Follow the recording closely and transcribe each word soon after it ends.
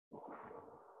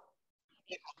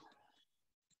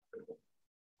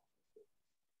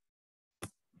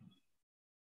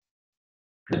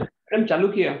Madam चालू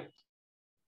किया।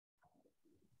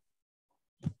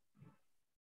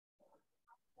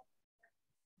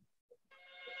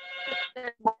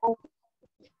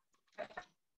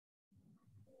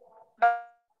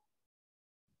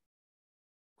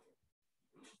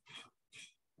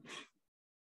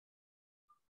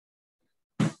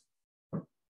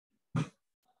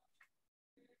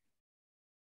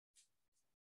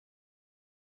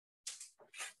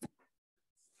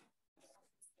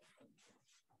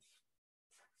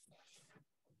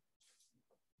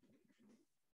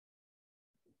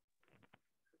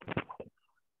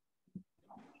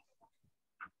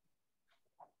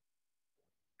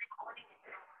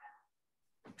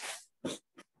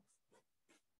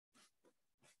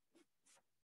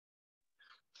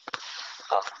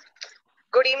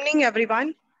 Good evening,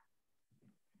 everyone.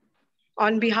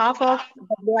 On behalf of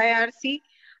WIRC,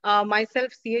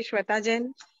 myself, C.A. Shweta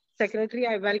Jain, Secretary,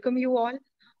 I welcome you all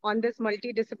on this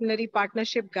multidisciplinary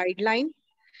partnership guideline.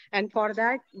 And for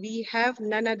that, we have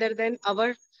none other than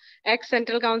our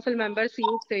ex-Central Council member,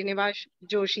 C.A. Shriniwas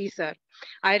Joshi, sir.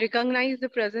 I recognize the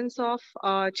presence of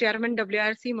Chairman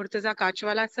WIRC, Murtaza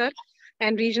Kachwala, sir,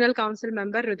 and Regional Council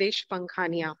member, Rudesh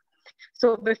Pankhania.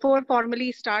 So before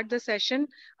formally start the session,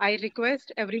 I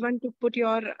request everyone to put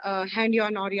your hand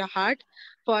on or your heart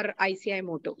for ICI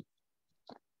motto.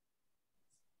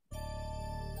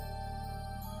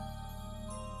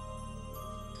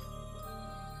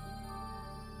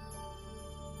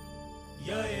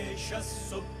 Yaesha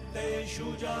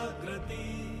supteshu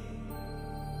jagrati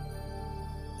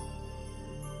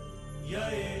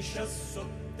Yaesha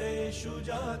supteshu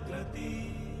jagrati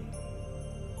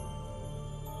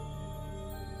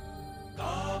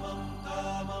Kamam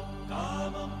kamam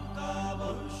kamam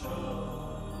kamam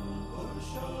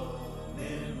Purusho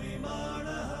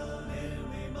nirvimanaha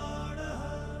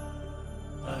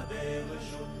Tadeva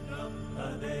shukram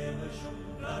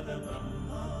Tada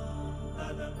Brahma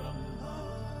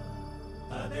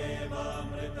Tadeva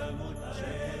Amritamuchyate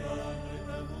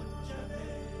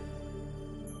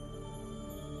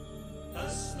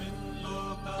Tasmin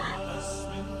Lokaha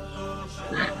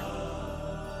Shataha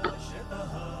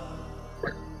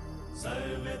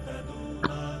Sarve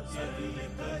Taduna Yati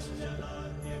Kaschan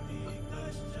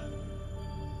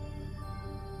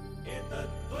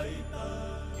Etatvaita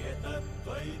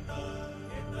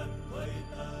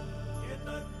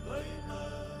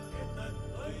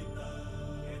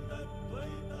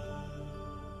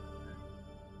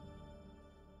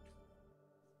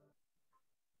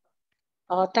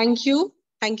Thank you.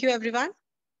 Thank you, everyone.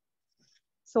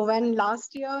 So when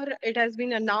last year it has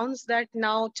been announced that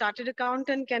now chartered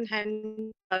accountant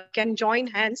can join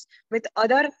hands with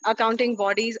other accounting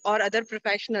bodies or other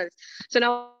professionals. So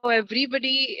now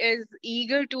everybody is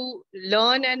eager to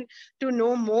learn and to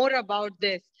know more about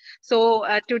this. So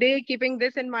today, keeping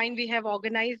this in mind, we have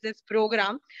organized this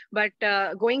program. But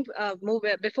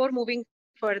before moving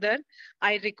further,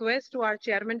 I request to our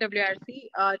chairman WRC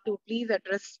to please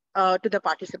address to the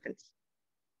participants.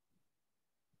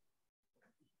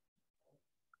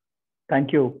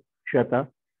 Thank you, Shweta.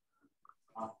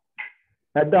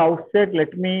 At the outset,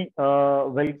 let me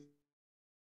welcome.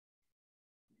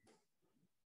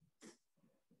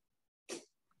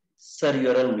 Sir, you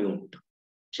are on mute.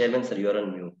 Chairman, sir, you are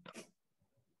on mute.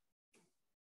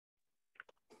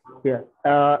 Yeah.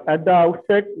 At the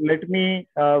outset, let me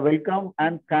welcome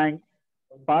and thank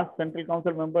past Central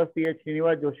Council member C.H.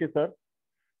 Shriniwas Joshi, sir.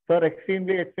 Sir,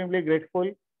 extremely grateful.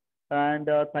 And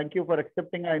thank you for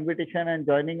accepting our invitation and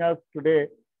joining us today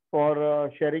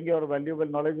for sharing your valuable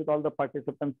knowledge with all the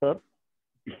participants, sir.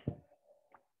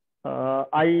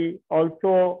 I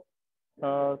also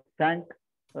thank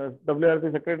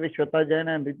WRC Secretary Shweta Jain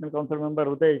and Regional Council member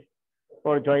Rudesh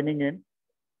for joining in.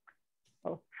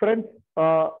 Friends,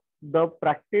 the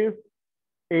practice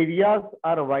areas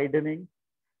are widening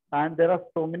and there are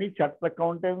so many chartered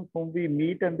accountants whom we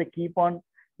meet and they keep on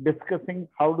discussing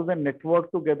how do they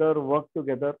network together, work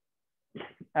together.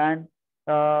 And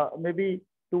maybe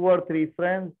 2 or 3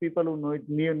 friends, people who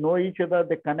know each other,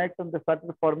 they connect and they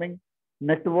started forming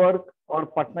network or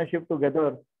partnership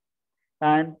together.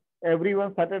 And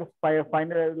everyone started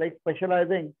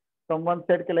specializing. Someone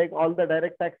said like all the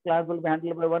direct tax plans will be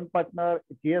handled by one partner,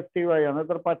 GST by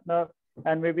another partner,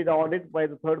 and maybe the audit by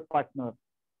the third partner.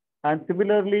 And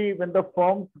similarly, when the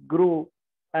firms grew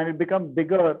and it becomes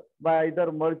bigger by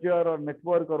either merger or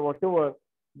network or whatever,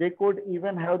 they could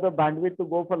even have the bandwidth to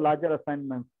go for larger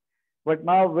assignments. But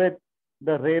now with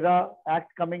the RERA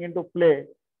Act coming into play,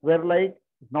 where like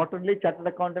not only chartered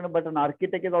accountant, but an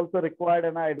architect is also required,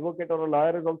 and an advocate or a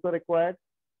lawyer is also required.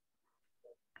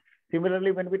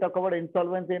 Similarly, when we talk about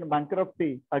insolvency and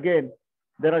bankruptcy, again,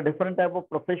 there are different type of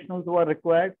professionals who are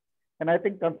required. And I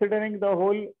think considering the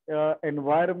whole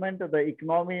environment, the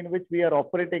economy in which we are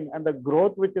operating and the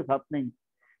growth which is happening,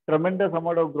 tremendous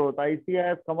amount of growth, ICI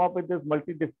has come up with this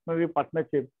multidisciplinary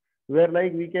partnership where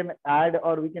like we can add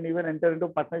or we can even enter into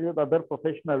partnership with other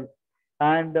professionals.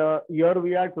 And here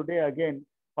we are today again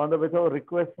on the basis of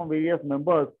request from various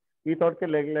members. We thought,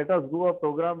 let us do a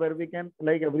program where we can,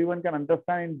 like everyone can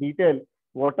understand in detail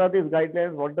what are these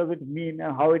guidelines, what does it mean,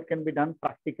 and how it can be done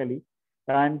practically.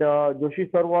 And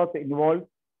Joshi sir was involved,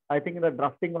 I think, in the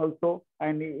drafting also,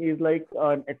 and he is like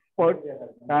an expert.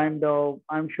 And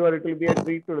I'm sure it will be a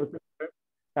treat to listen to it.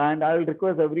 And I will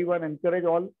request everyone, encourage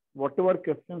all, whatever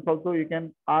questions also you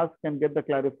can ask and get the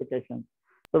clarification.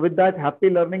 So with that, happy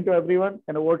learning to everyone,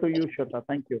 and over to you, Shweta.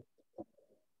 Thank you.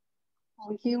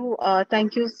 Thank you.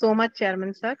 Thank you so much,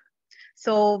 Chairman sir.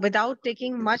 So without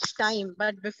taking much time,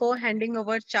 but before handing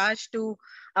over charge to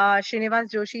Shriniwas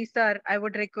Joshi sir, I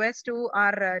would request to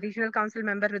our Regional Council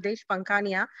member Hridesh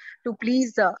Pankhania to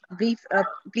please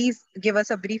please give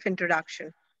us a brief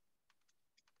introduction.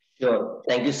 Sure.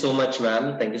 Thank you so much,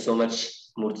 ma'am. Thank you so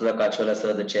much, Murtuza Kachwala,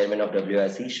 sir, the chairman of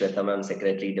WRC, Shweta, ma'am,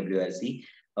 secretary, WRC.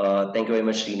 Thank you very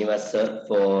much, Srinivas, sir,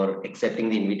 for accepting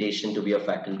the invitation to be a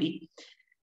faculty.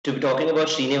 To be talking about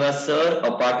Srinivas, sir,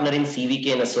 a partner in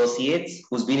CVK and Associates,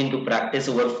 who's been into practice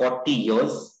over 40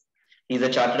 years. He's a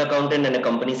chartered accountant and a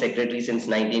company secretary since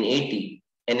 1980,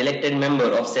 an elected member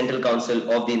of Central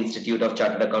Council of the Institute of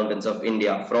Chartered Accountants of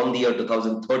India from the year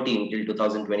 2013 till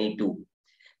 2022.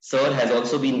 Sir has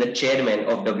also been the chairman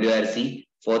of WRC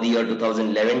for the year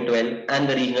 2011-12 and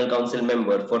the regional council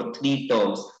member for 3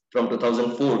 terms from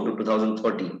 2004 to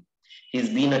 2013. He's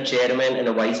been a chairman and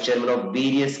a vice chairman of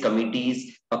various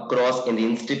committees across in the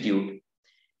institute.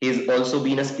 He's also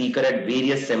been a speaker at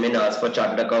various seminars for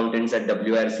chartered accountants at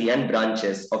WRC and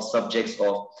branches of subjects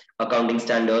of accounting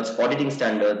standards, auditing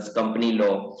standards, company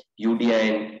law,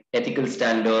 UDIN, ethical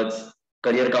standards,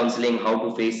 career counseling, how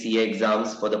to face CA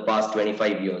exams for the past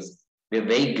 25 years. We're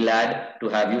very glad to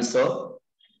have you, sir.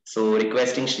 So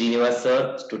requesting Srinivas,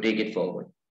 sir, to take it forward.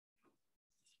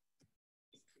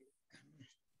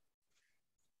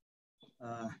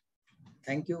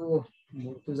 Thank you,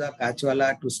 Murtuza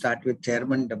Kachwala, to start with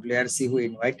Chairman WRC who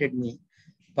invited me,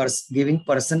 giving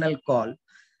personal call.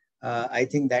 I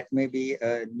think that may be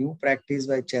a new practice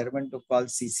by chairman to call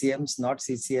CCMs, not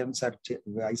CCMs or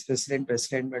vice president,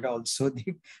 president, but also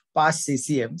the past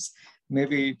CCMs.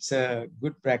 Maybe it's a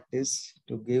good practice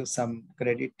to give some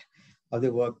credit of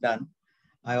the work done.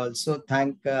 I also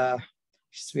thank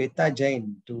Shweta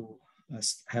Jain to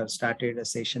have started a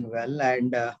session well,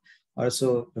 and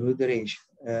also Hridesh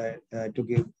to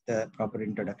give the proper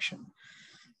introduction.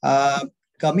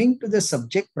 Coming to the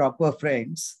subject proper,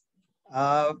 friends,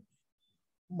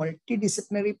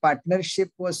 multidisciplinary partnership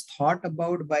was thought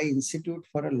about by Institute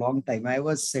for a long time. I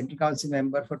was Central Council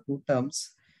member for 2 terms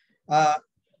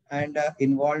and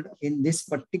involved in this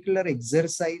particular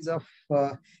exercise of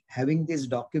having this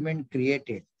document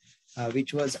created,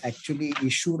 which was actually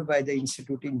issued by the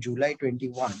Institute in July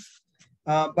 21.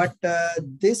 But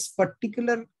this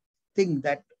particular thing,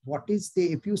 that what is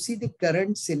the, if you see the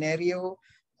current scenario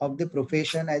of the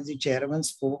profession, as the chairman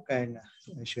spoke and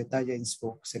Shweta Jain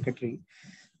spoke, secretary,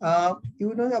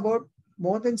 you know, about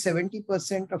more than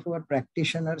 70% of our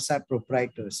practitioners are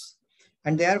proprietors.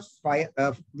 And they are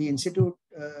the institute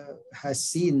has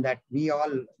seen that we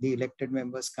all, the elected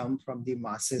members, come from the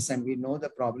masses, and we know the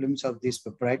problems of these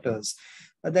proprietors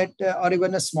that, or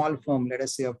even a small firm, let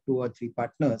us say of 2 or 3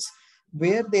 partners,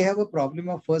 where they have a problem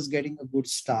of first getting a good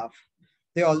staff.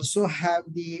 They also have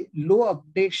the low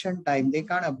updation time. They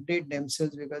can't update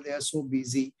themselves because they are so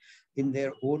busy in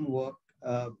their own work,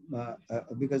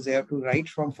 because they have to write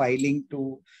from filing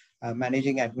to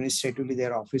managing administratively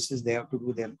their offices. They have to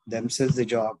do themselves the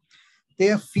job.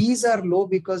 Their fees are low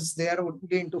because they are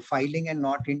only into filing and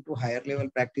not into higher level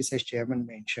practice, as chairman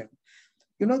mentioned.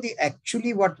 You know,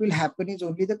 actually what will happen is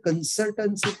only the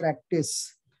consultancy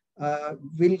practice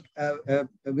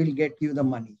will get you the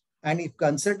money. And if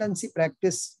consultancy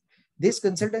practice, this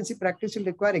consultancy practice will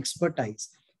require expertise.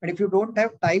 And if you don't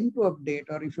have time to update,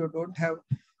 or if you don't have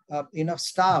enough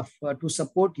staff to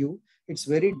support you, it's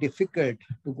very difficult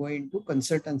to go into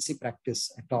consultancy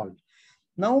practice at all.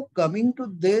 Now, coming to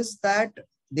this, that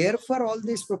therefore all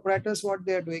these proprietors, what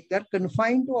they are doing, they're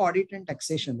confined to audit and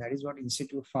taxation. That is what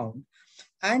Institute found.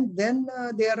 And then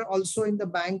they are also in the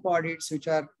bank audits, which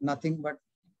are nothing but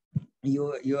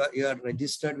you are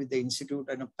registered with the institute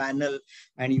and a panel,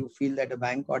 and you feel that a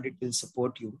bank audit will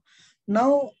support you.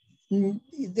 Now,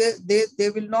 they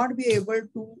will not be able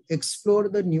to explore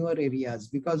the newer areas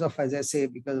because of, as I say,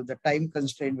 because of the time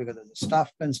constraint, because of the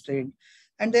staff constraint,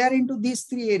 and they are into these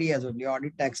three areas only: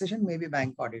 audit, taxation, maybe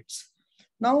bank audits.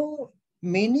 Now,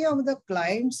 many of the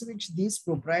clients which these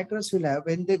proprietors will have,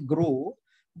 when they grow,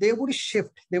 they would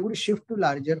shift to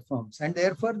larger firms, and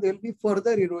therefore there will be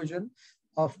further erosion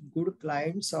of good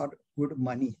clients or good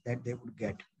money that they would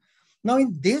get. Now,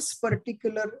 in this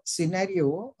particular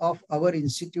scenario of our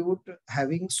institute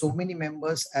having so many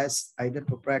members as either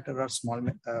proprietor or small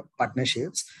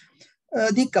partnerships,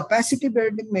 the capacity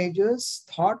building measures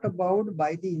thought about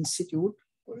by the institute,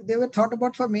 they were thought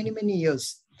about for many, many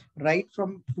years. Right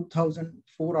from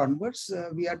 2004 onwards,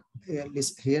 we are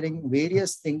hearing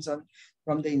various things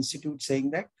from the institute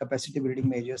saying that capacity building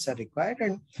measures are required,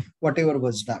 and whatever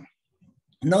was done.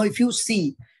 Now, if you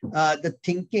see the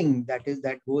thinking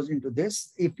that goes into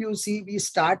this, if you see, we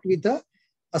start with a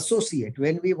associate.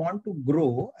 When we want to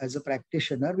grow as a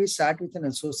practitioner, we start with an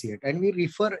associate, and we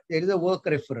refer. There is a work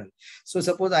referral. So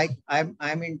suppose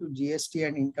I'm into GST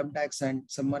and income tax, and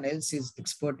someone else is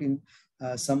expert in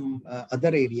some other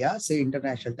area, say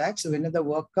international tax. So whenever the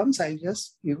work comes, I'll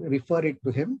just refer it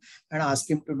to him and ask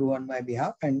him to do on my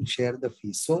behalf and share the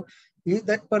fees. So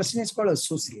that person is called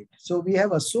associate. So we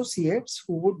have associates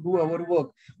who would do our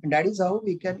work, and that is how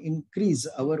we can increase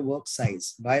our work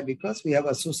size because we have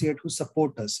associates who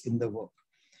support us in the work.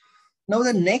 Now,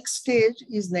 the next stage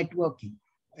is networking.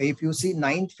 If you see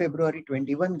 9th February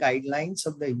 21 guidelines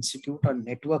of the Institute on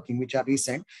networking, which are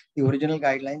recent, the original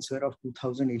guidelines were of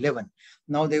 2011.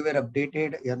 Now they were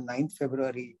updated on 9th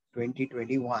February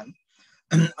 2021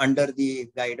 under the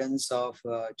guidance of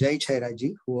Jai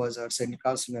Chairaji, who was our Central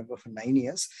Council member for 9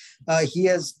 years. He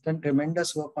has done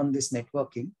tremendous work on this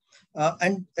networking.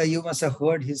 And you must have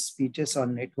heard his speeches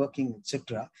on networking,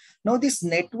 etc. Now, this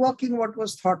networking, what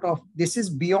was thought of, this is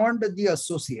beyond the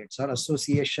associates or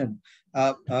association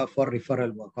for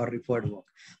referral work or referred work.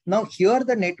 Now, here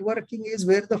the networking is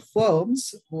where the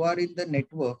firms who are in the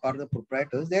network or the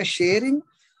proprietors, they are sharing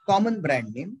common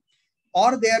brand name,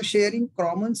 or they are sharing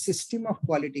common system of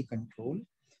quality control,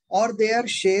 or they are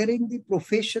sharing the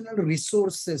professional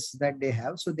resources that they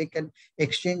have, so they can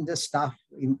exchange the staff,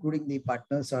 including the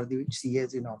partners or the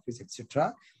CAs in office,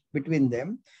 etc., between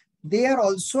them. They are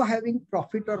also having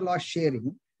profit or loss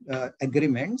sharing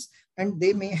agreements, and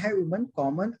they may have even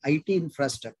common IT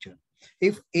infrastructure.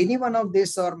 If any one of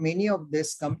this or many of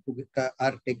this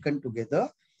are taken together,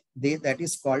 that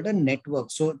is called a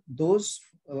network. So those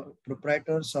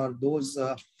proprietors or those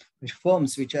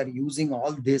firms which are using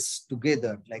all this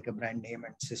together, like a brand name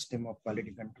and system of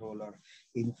quality control or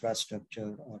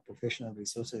infrastructure or professional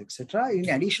resources, etc., in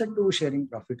addition to sharing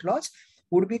profit loss,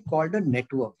 would be called a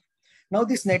network. Now,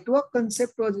 this network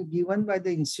concept was given by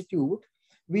the institute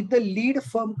with the lead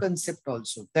firm concept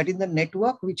also, that in the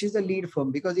network, which is the lead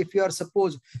firm, because if you are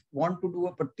suppose want to do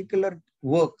a particular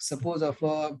work, suppose of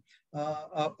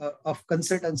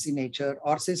consultancy nature,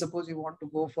 or say suppose you want to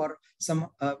go for some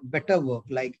better work,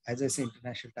 like as I say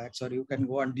international tax, or you can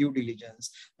go on due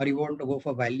diligence, or you want to go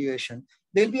for valuation,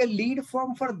 there will be a lead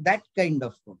firm for that kind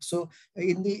of work. So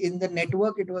in the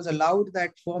network, it was allowed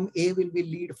that firm A will be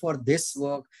lead for this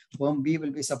work, firm B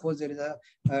will be, suppose there is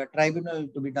a tribunal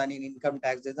to be done in income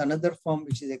tax, there's another firm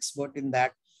which is expert in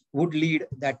that, would lead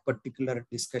that particular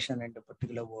discussion and a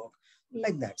particular work,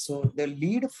 like that. So the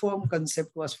lead firm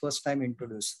concept was first time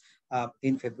introduced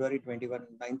in February 21,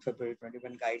 9th February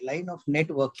 21 guideline of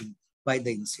networking by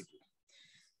the institute.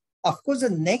 Of course, the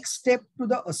next step to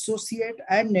the associate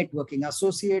and networking.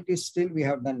 Associate is still, we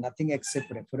have done nothing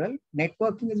except referral.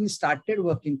 Networking is we started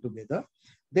working together.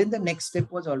 Then the next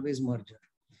step was always merger.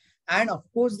 And of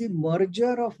course, the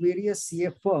merger of various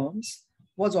CA firms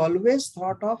was always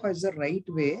thought of as the right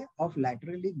way of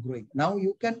laterally growing. Now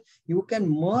you can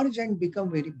merge and become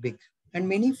very big. And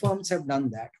many firms have done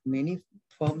that. Many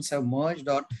firms have merged,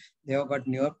 or they have got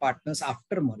newer partners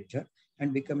after merger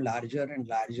and become larger and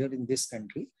larger in this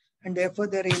country. And therefore,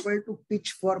 they're able to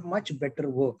pitch for much better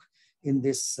work in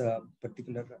this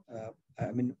particular,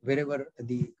 wherever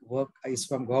the work is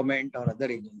from government or other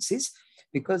agencies,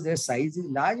 because their size is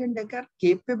large and they are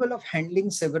capable of handling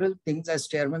several things, as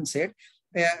chairman said,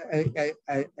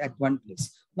 at one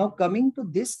place. Now, coming to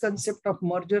this concept of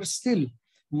merger, still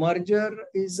merger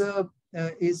is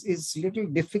little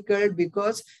difficult,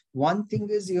 because one thing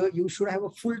is you should have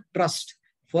a full trust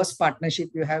first partnership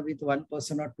you have with one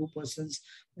person or two persons,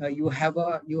 you have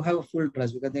a full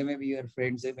trust because they may be your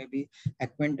friends, they may be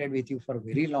acquainted with you for a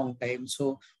very long time,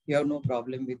 so you have no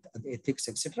problem with ethics,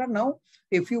 etc. Now,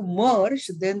 if you merge,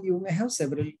 then you may have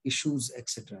several issues,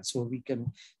 etc. So we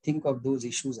can think of those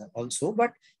issues also.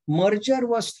 But merger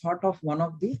was thought of one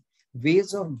of the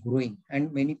ways of growing,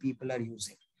 and many people are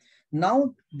using.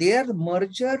 Now, their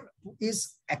merger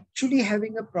is actually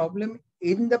having a problem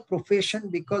in the profession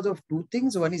because of two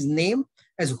things. One is name,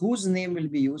 as whose name will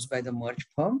be used by the merged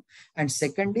firm. And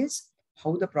second is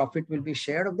how the profit will be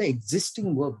shared of the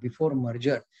existing work before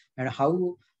merger, and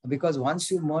how, because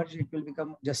once you merge, it will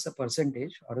become just a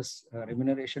percentage or a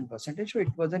remuneration percentage. So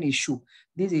it was an issue.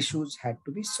 These issues had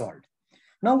to be solved.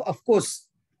 Now, of course,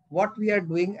 what we are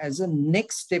doing as a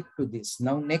next step to this,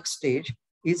 now next stage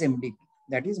is MDP.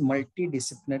 That is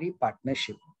multidisciplinary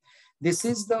partnership. This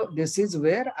is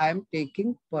where I am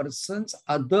taking persons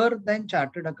other than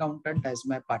chartered accountant as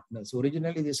my partners.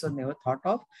 Originally, this was never thought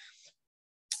of,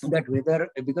 that whether,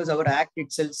 because our act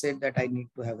itself said that I need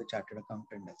to have a chartered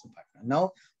accountant as a partner.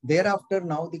 Now, thereafter,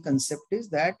 now the concept is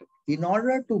that in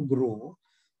order to grow,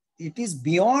 it is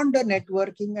beyond a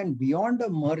networking and beyond a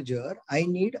merger. I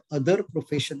need other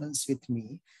professionals with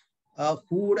me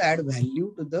who would add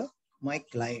value to my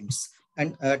clients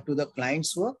and to the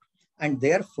client's work. And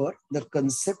therefore, the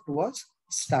concept was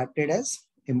started as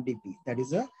MDP. That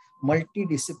is a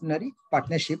multidisciplinary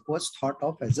partnership was thought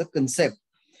of as a concept.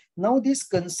 Now, this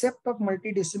concept of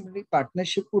multidisciplinary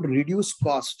partnership would reduce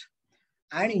cost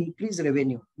and increase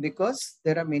revenue, because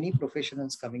there are many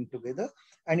professionals coming together,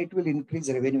 and it will increase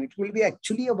revenue. It will be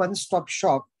actually a one-stop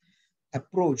shop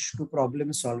approach to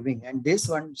problem solving. And this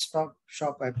one-stop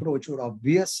shop approach would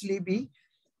obviously be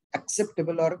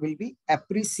acceptable or will be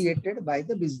appreciated by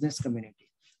the business community.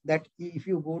 That if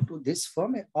you go to this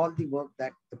firm, all the work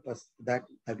that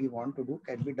we want to do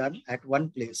can be done at one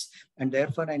place, and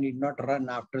therefore I need not run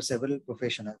after several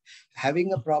professionals.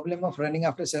 Having a problem of running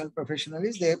after several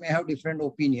professionals, they may have different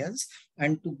opinions,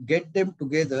 and to get them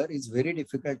together is very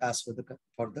difficult task for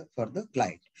the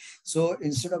client. So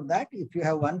instead of that, if you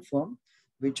have one firm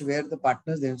where the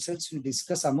partners themselves will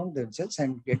discuss among themselves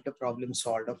and get the problem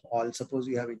solved of all. Suppose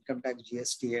you have income tax,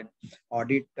 GST, and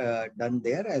audit done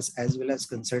there, as well as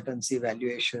consultancy,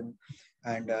 valuation,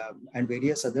 and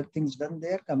various other things done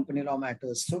there, company law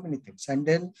matters, so many things, and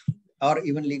then, or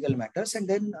even legal matters, and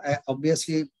then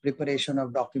obviously preparation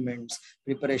of documents,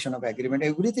 preparation of agreement,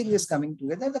 everything is coming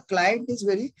together. The client is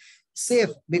very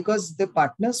safe because the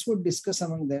partners would discuss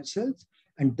among themselves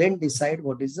and then decide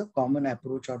what is the common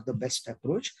approach or the best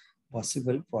approach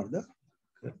possible for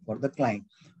the client.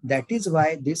 That is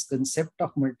why this concept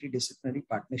of multidisciplinary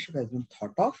partnership has been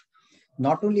thought of,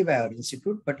 not only by our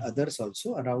institute, but others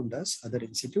also around us, other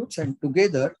institutes, and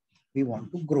together we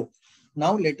want to grow.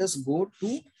 Now let us go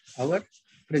to our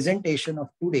presentation of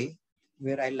today,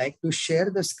 where I like to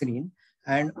share the screen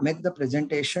and make the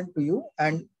presentation to you,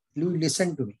 and you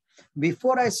listen to me.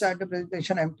 Before I start the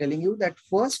presentation, I'm telling you that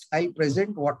first I'll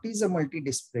present what is a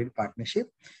multidisciplinary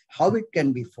partnership, how it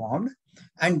can be formed,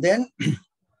 and then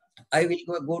I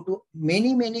will go to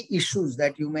many issues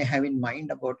that you may have in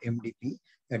mind about MDP,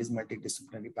 that is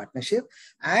multidisciplinary partnership.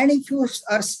 And if you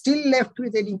are still left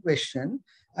with any question,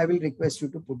 I will request you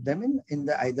to put them in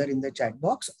either in the chat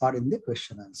box or in the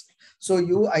question answer.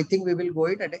 So I think we will go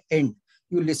it at the end.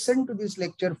 You listen to this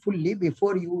lecture fully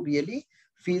before you really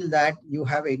feel that you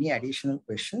have any additional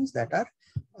questions that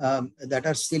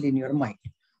are still in your mind.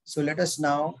 So let us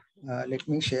now, let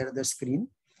me share the screen,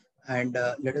 and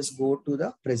let us go to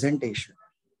the presentation.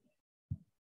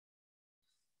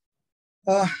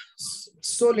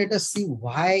 So let us see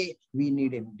why we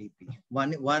need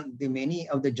MDP. The many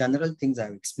of the general things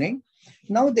I've explained.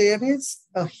 Now there is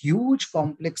a huge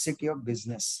complexity of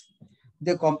business.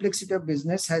 The complexity of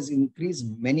business has increased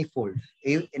manifold,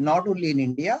 not only in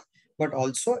India, but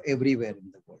also everywhere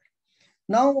in the world.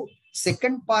 Now,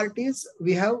 second part is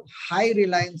we have high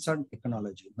reliance on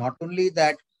technology. Not only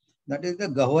that is the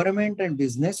government and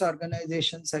business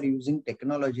organizations are using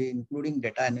technology, including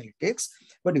data analytics,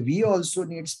 but we also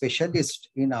need specialists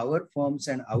in our firms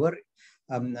and our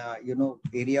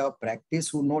area of practice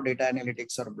who know data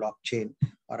analytics or blockchain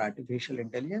or artificial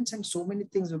intelligence and so many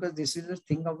things, because this is a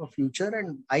thing of the future,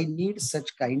 and I need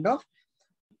such kind of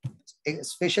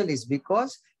specialists,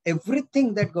 because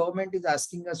everything that government is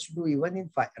asking us to do, even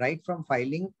right from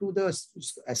filing to the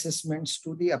assessments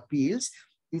to the appeals,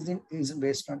 is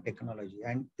based on technology.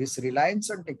 And this reliance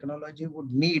on technology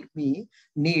would need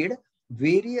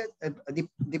various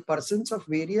the persons of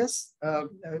various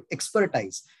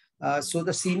expertise. So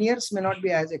the seniors may not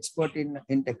be as expert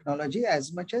in technology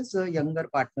as much as a younger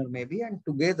partner may be, and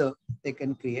together they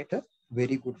can create a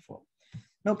very good firm.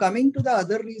 Now, coming to the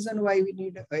other reason why we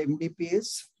need MDP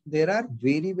is there are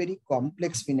very, very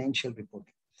complex financial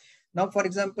reporting. Now, for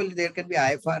example, there can be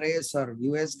IFRS or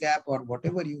US GAAP or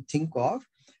whatever you think of.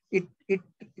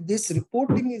 This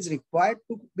reporting is required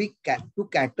to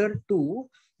cater to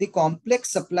the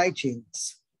complex supply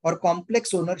chains or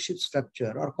complex ownership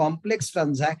structure or complex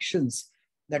transactions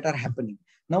that are happening.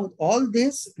 Now, all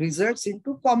this results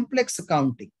into complex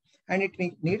accounting, and it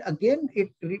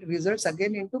results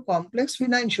again into complex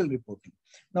financial reporting.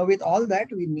 Now, with all that,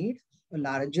 we need a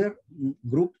larger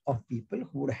group of people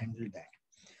who would handle that.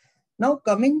 Now,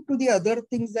 coming to the other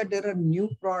things, that there are new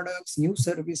products, new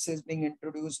services being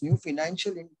introduced, new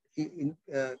financial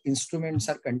instruments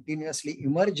are continuously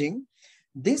emerging.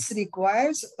 This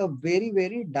requires a very,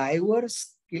 very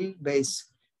diverse skill base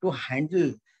to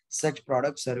handle such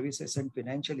products, services, and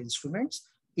financial instruments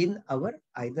in our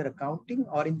either accounting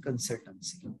or in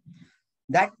consultancy.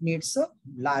 That needs a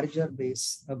larger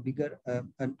base, a bigger,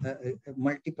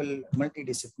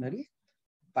 multidisciplinary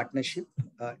partnership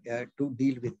to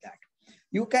deal with that.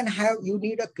 You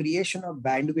need a creation of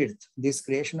bandwidth. This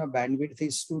creation of bandwidth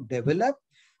is to develop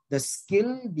the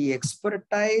skill, the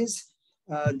expertise,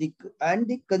 and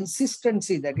the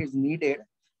consistency that is needed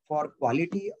for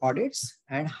quality audits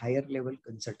and higher level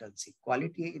consultancy.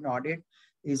 Quality in audit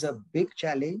is a big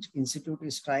challenge. Institute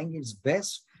is trying its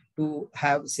best to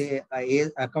have, say,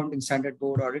 accounting standard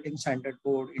board, auditing standard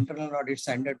board, internal audit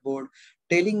standard board,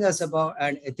 telling us about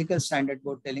an ethical standard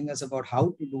board, telling us about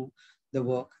how to do the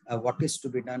work, what is to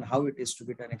be done, how it is to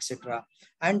be done, etc.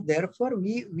 And therefore,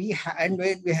 when we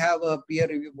have a peer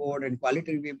review board and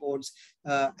quality review boards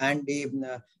and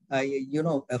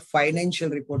financial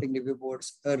reporting review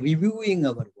boards reviewing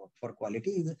our work for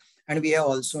quality, and we have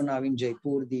also now in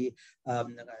Jaipur the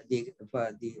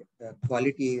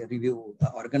quality review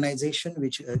organization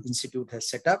which Institute has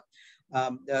set up.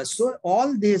 So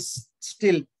all this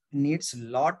still needs a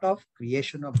lot of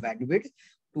creation of bandwidth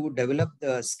to develop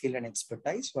the skill and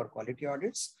expertise for quality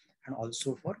audits and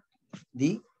also for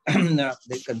the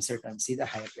consultancy, the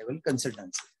higher level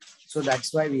consultancy. So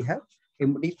that's why we have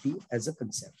MDP as a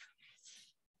concept.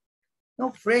 Now,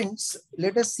 friends,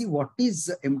 let us see what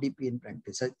is MDP in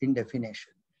practice, in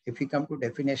definition. If we come to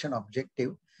definition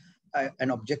objective,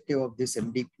 an objective of this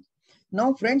MDP.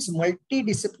 Now, friends,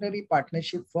 multidisciplinary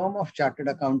partnership firm of chartered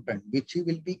accountant, which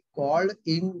will be called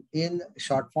in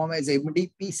short form as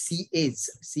MDP CAs,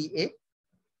 CA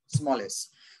small s.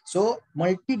 So,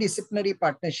 multidisciplinary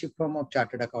partnership firm of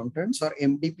chartered accountants, or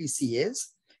MDP CAs,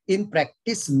 in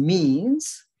practice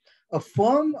means a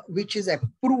firm which is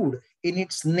approved in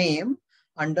its name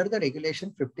under the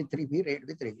regulation 53B read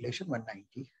with regulation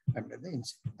 190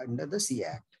 under the CA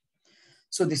Act.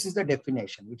 So this is the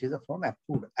definition, which is a firm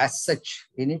approved as such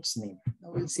in its name.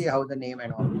 Now we'll see how the name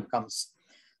and all comes.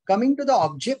 Coming to the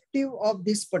objective of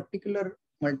this particular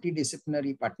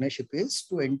multidisciplinary partnership is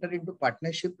to enter into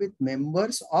partnership with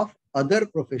members of other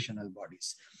professional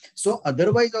bodies. So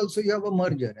otherwise also you have a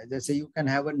merger. As I say, you can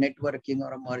have a networking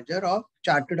or a merger of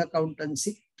chartered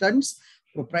accountancy firms,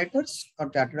 proprietors or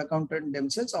chartered accountant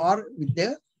themselves, or with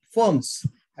their firms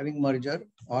having merger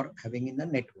or having in the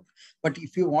network. But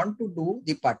if you want to do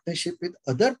the partnership with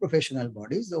other professional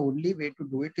bodies, the only way to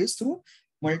do it is through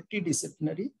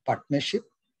multidisciplinary partnership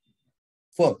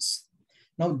firms.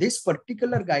 Now, this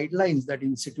particular guidelines that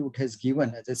Institute has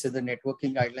given, as I said, the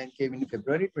networking guideline came in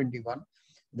February 21,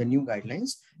 the new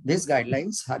guidelines. These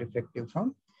guidelines are effective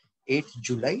from 8th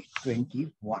July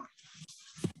 21.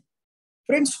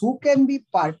 Friends, who can be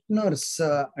partners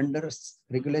under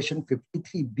regulation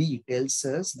 53B tells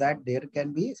us that there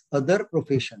can be other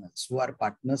professionals who are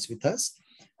partners with us,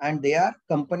 and they are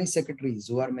company secretaries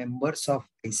who are members of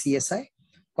ICSI,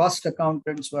 cost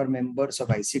accountants who are members of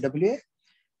ICWA,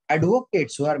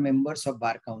 advocates who are members of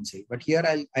Bar Council. But here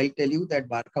I'll tell you that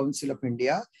Bar Council of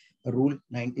India Rule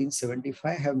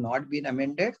 1975 have not been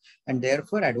amended, and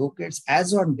therefore advocates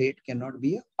as on date cannot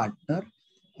be a partner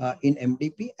in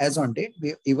MDP as on date,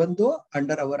 even though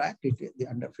under our act,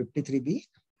 under 53B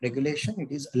regulation,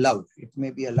 it is allowed. It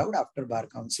may be allowed after Bar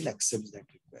Council accepts that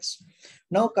request.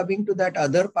 Now coming to that,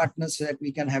 other partners that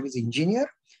we can have is engineer.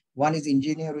 One is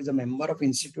engineer who is a member of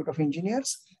Institute of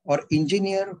Engineers, or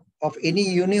engineer of any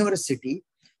university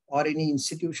or any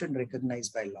institution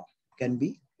recognized by law can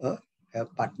be a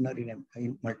partner in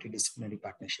multidisciplinary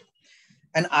partnership.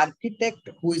 An architect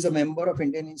who is a member of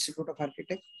Indian Institute of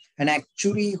Architects, an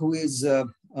actuary who is a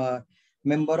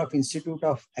member of Institute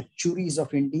of Actuaries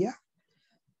of India,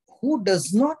 who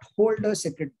does not hold a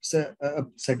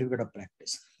certificate of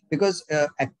practice. because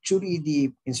actually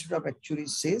the Institute of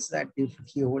Actuaries says that if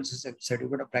he holds a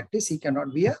certificate of practice, he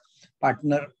cannot be a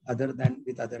partner other than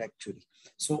with other actuary.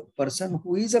 So person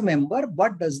who is a member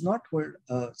but does not hold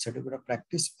a certificate of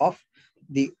practice of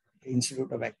the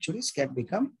Institute of Actuaries can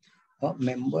become a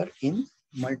member in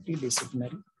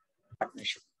multidisciplinary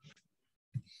partnership.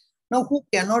 Now, who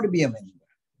cannot be a member?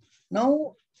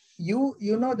 Now, you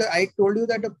know that I told you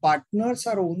that the partners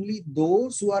are only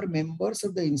those who are members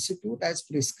of the institute as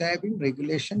prescribed in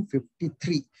regulation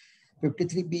 53B.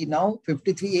 Now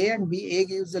 53A and BA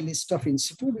gives the list of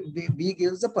institute, B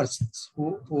gives the persons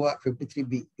who are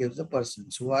 53B gives the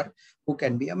persons who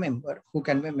can be a member, who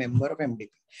can be a member of MDP.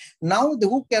 Now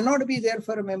who cannot be there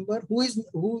for a member,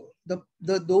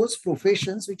 those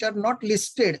professions which are not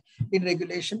listed in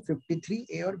regulation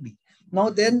 53A or B. Now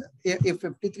then, if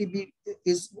 53B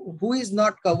is, who is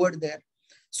not covered there?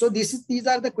 So these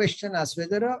are the question asked,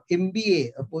 whether a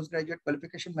MBA, a postgraduate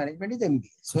qualification management, is MBA.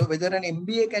 So whether an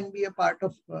MBA can be a part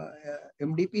of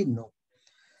MDP? No.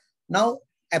 Now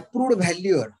approved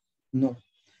valuer? No.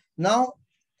 Now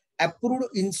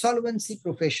approved insolvency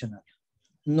professional?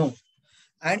 No.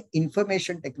 And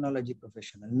information technology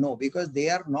professional? No, because they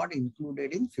are not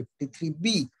included in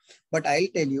 53B. But I'll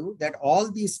tell you that all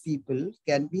these people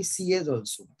can be CAs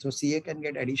also. So CA can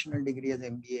get additional degree as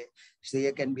MBA.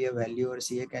 CA can be a valuer.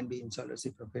 CA can be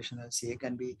insolvency professional. CA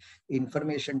can be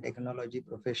information technology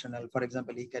professional. For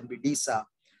example, he can be DISA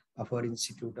for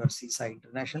institute or CISA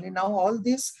internationally. Now all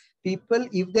these people,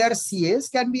 if they are CAs,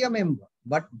 can be a member.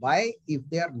 But if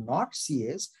they are not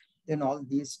CAs, then none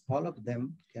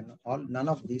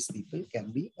of these people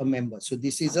can be a member. So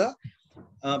this is a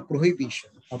prohibition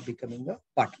of becoming a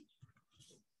partner.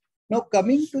 Now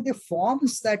coming to the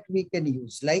forms that we can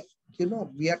use, like,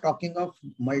 we are talking of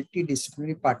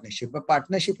multidisciplinary partnership. A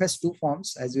partnership has two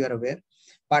forms, as you are aware.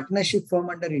 Partnership form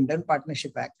under Indian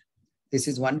Partnership Act. This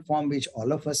is one form which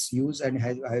all of us use and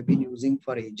have been using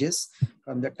for ages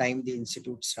from the time the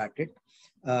institute started.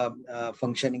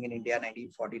 Functioning in India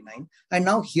 1949. And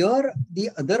now here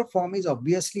the other form is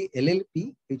obviously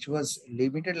LLP, which was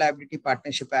Limited Liability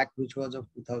Partnership Act, which was of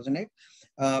 2008,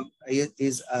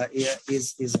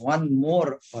 is one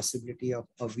more possibility of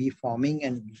we forming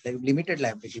and limited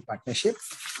liability partnership,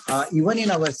 even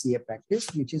in our CA practice,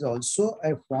 which is also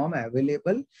a form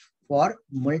available for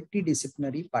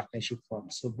multidisciplinary partnership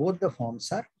forms. So both the forms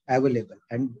are available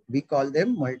and we call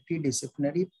them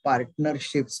multidisciplinary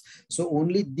partnerships. So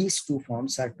only these two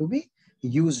forms are to be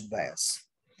used by us.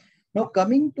 Now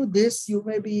coming to this, you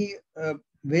may be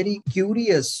very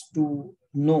curious to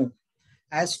know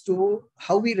as to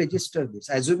how we register this,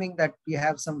 assuming that we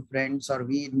have some friends or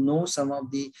we know some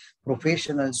of the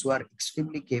professionals who are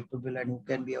extremely capable and who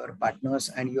can be our partners,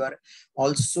 and you are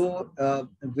also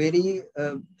very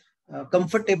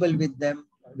comfortable with them,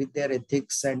 with their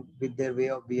ethics and with their way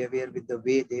of behavior, with the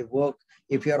way they work.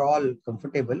 If you're all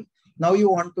comfortable, now you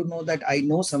want to know that I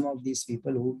know some of these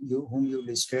people whom you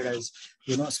listed as,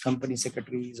 company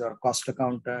secretaries or cost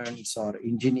accountants or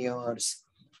engineers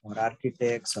or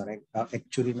architects or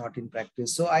actually not in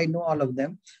practice. So I know all of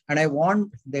them and I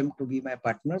want them to be my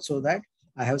partner so that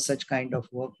I have such kind of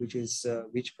work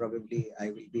which probably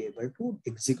I will be able to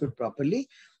execute properly.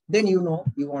 Then you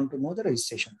want to know the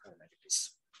registration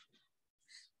formalities.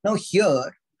 Now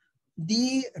here,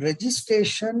 the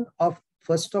registration of,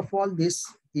 first of all, this,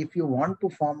 if you want to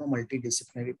form a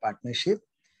multidisciplinary partnership,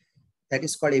 that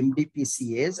is called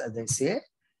MDPCAs, as I say,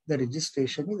 the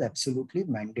registration is absolutely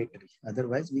mandatory.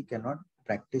 Otherwise, we cannot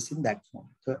practice in that form.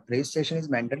 So registration is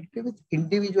mandatory with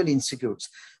individual institutes.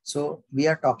 So we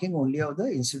are talking only of the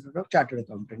Institute of Chartered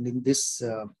Accountant in this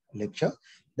lecture,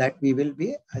 that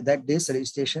this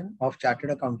registration of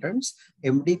Chartered Accountants,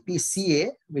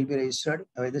 MDPCA, will be registered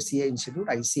by the CA Institute,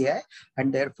 ICI,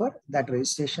 and therefore that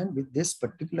registration with this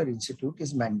particular institute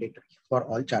is mandatory for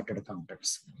all Chartered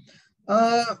Accountants.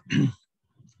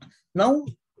 Now,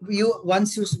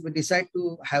 once you decide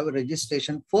to have a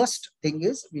registration, first thing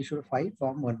is we should file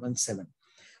Form 117.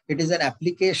 It is an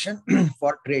application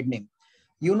for trade name.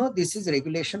 This is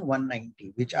regulation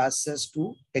 190, which asks us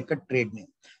to take a trade name.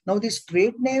 Now, this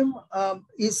trade name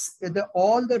is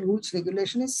all the rules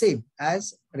regulation is same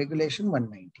as regulation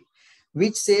 190,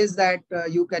 which says that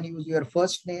you can use your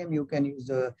first name, you can use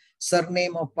the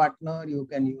surname of partner, you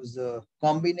can use the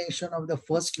combination of the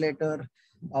first letter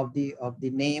of the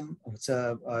name as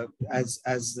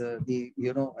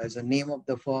a name of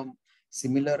the firm.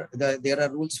 Similar, there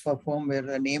are rules for firm where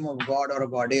the name of God or a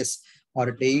goddess or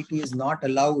a deity is not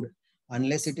allowed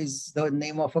unless it is the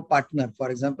name of a partner. For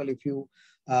example, if you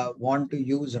want to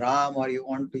use Ram, or you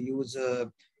want to use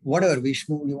whatever,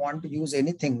 Vishnu, you want to use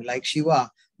anything like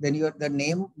Shiva, then the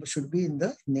name should be in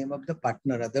the name of the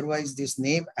partner. Otherwise, this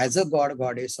name as a god,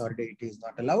 goddess, or deity is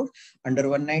not allowed under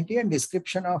 190. And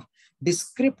description of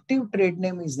descriptive trade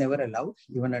name is never allowed,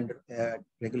 even under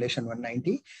regulation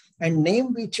 190. And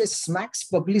name which smacks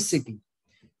publicity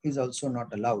is also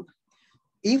not allowed.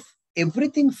 If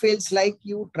everything fails, like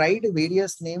you tried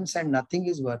various names and nothing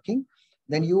is working,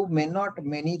 then you may not,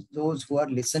 those who are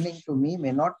listening to me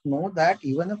may not know that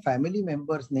even a family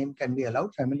member's name can be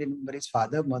allowed. Family member is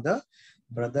father, mother,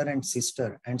 brother and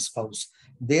sister and spouse.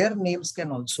 Their names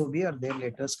can also be, or their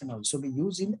letters can also be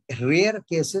used in rare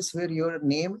cases where your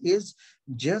name is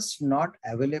just not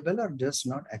available or just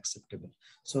not acceptable.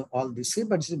 So all this is,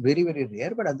 but it's very, very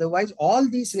rare. But otherwise, all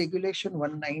these regulation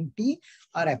 190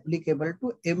 are applicable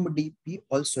to MDP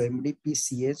also, MDP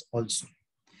CAs also.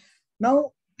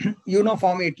 Now, you know,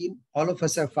 Form 18, all of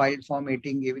us have filed Form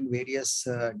 18 giving various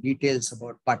details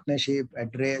about partnership,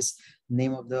 address,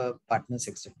 name of the partners,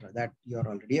 etc. That you're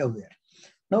already aware.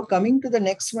 Now, coming to the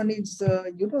next one is,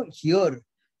 you know, here,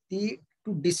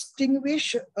 to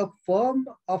distinguish a firm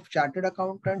of chartered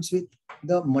accountants with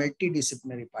the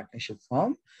multidisciplinary partnership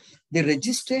firm, the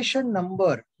registration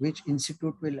number which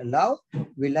institute will allow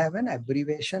will have an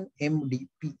abbreviation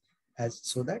MDP,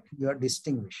 so that you are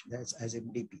distinguished as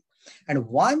MDP. And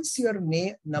once your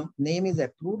name is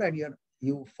approved and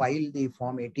you file the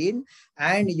Form 18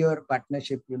 and your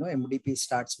partnership, you know, MDP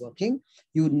starts working,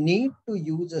 you need to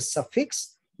use a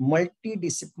suffix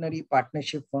multidisciplinary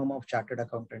partnership firm of chartered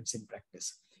accountants in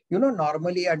practice. You know,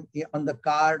 normally on the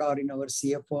card or in our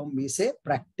CA form, we say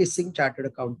practicing chartered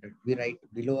accountant. We write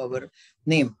below our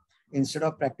name. Instead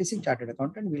of practicing chartered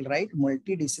accountant, we'll write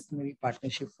multidisciplinary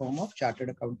partnership firm of chartered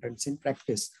accountants in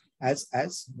practice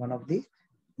as one of the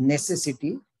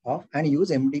necessity of, and use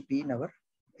MDP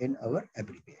in our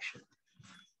abbreviation.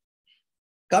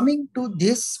 Coming to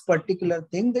this particular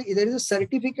thing, there is a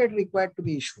certificate required to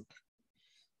be issued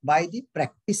by the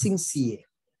practicing CA.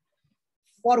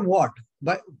 For what?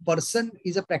 But person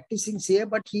is a practicing CA,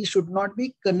 but he should not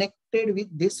be connected with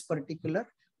this particular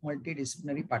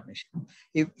multidisciplinary partnership.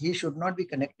 If he should not be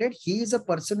connected, he is a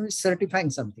person who is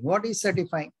certifying something. What is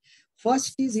certifying?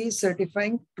 First is he is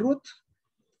certifying truth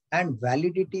and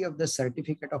validity of the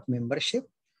certificate of membership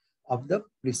of the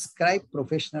prescribed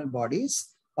professional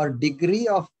bodies or degree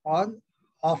of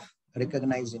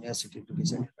recognized university to be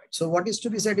certified. So what is to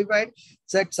be certified?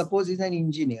 That suppose he's an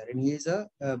engineer and he is there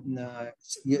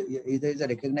is a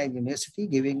recognized university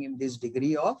giving him this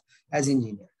degree of as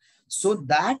engineer. So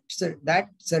that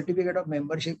certificate of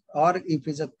membership, or if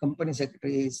he's a company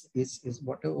secretary, is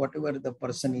whatever the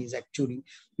person is actually,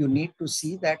 you need to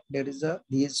see that there is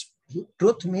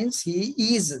truth means he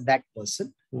is that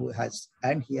person who has,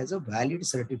 and he has a valid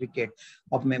certificate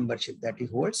of membership that he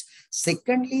holds.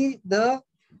 Secondly, the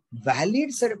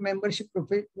valid membership of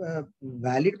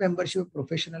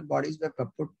professional bodies by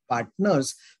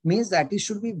partners means that it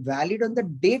should be valid on the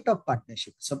date of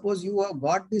partnership. Suppose you have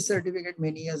got this certificate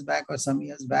many years back or some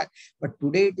years back, but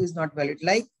today it is not valid.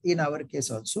 Like in our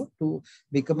case also, to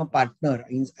become a partner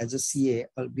as a CA,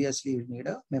 obviously you need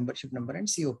a membership number and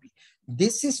COP.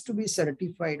 This is to be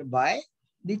certified by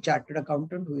the chartered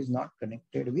accountant who is not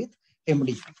connected with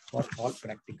MDP for all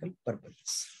practical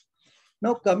purposes.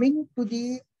 Now coming to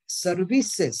the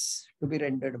services to be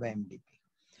rendered by MDP.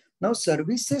 Now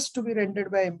services to be rendered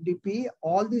by MDP,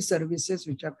 all the services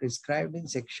which are prescribed in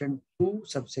section 2,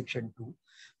 subsection 2,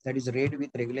 that is read with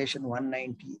regulation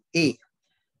 190A,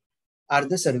 are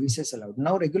the services allowed.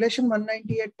 Now regulation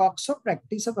 198 talks of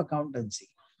practice of accountancy.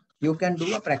 You can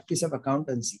do a practice of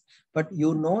accountancy, but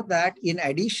you know that in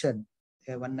addition,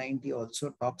 190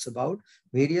 also talks about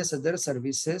various other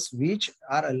services which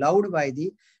are allowed by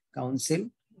the Council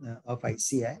of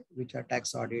ICI, which are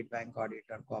tax audit, bank audit,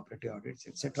 or cooperative audits,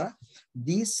 etc.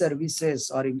 These services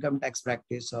or income tax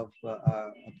practice of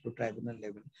up to tribunal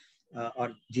level,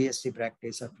 or GST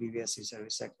practice or previous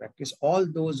service act practice, all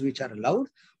those which are allowed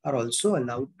are also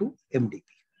allowed to MDP.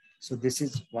 So this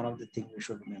is one of the things we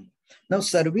should remember. Now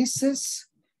services,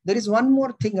 there is one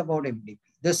more thing about MDP.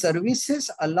 The services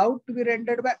allowed to be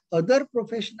rendered by other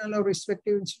professional or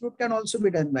respective institute can also be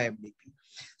done by MDP.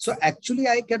 So actually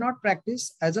I cannot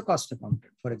practice as a cost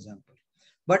accountant, for example.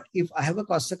 But if I have a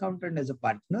cost accountant as a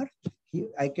partner,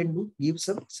 I can give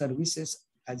some services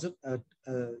as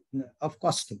of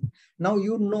costing. Now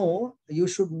you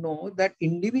should know that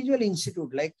individual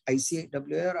institute like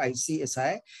ICWA or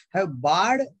ICSI have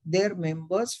barred their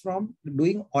members from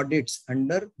doing audits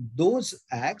under those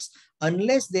acts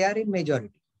unless they are in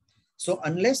majority. So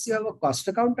unless you have a cost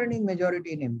accountant in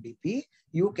majority in MDP,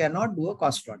 you cannot do a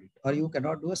cost audit or you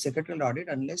cannot do a secretarial audit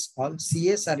unless all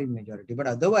CAs are in majority. But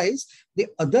otherwise, the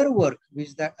other work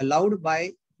which that allowed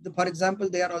by for example,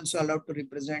 they are also allowed to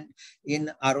represent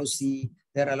in ROC,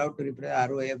 they are allowed to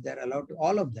represent ROF, they are allowed to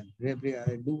all of them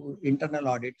do internal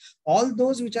audit. All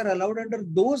those which are allowed under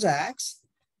those acts,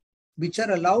 which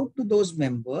are allowed to those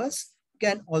members,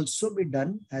 can also be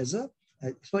done as a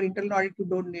for internal audit. You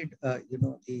don't need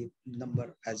the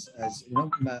number as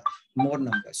more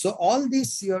numbers. So all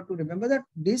this you have to remember that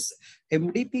this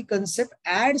MDP concept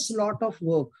adds a lot of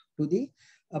work to the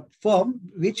firm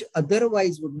which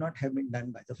otherwise would not have been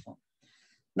done by the firm.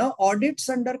 Now audits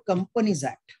under Companies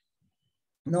Act.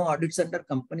 Now audits under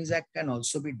Companies Act can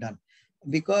also be done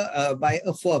because by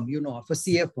a firm, of a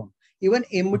CA firm. Even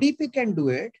MDP can do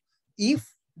it if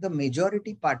the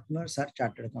majority partners are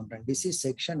chartered accountant. This is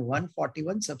section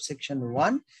 141 subsection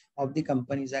 1 of the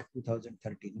Companies Act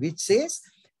 2013, which says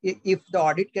if the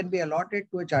audit can be allotted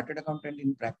to a chartered accountant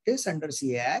in practice under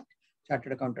CA Act,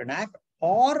 Chartered Accountant Act,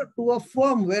 or to a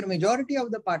firm where majority of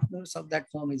the partners of that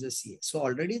firm is a CA. So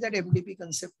already that MDP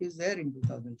concept is there in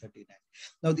 2013 Act.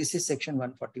 Now this is section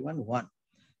 141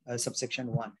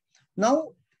 subsection 1. Now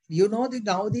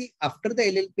after the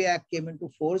LLP Act came into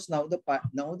force, now the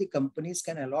companies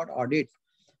can allot audit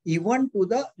even to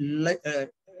an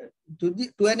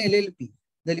LLP,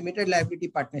 the limited liability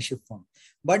partnership firm.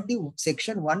 But the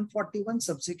section 141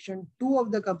 subsection 2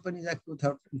 of the Companies Act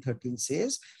 2013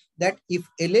 says that if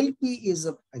LLP is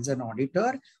an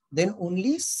auditor, then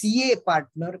only CA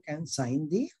partner can sign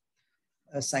the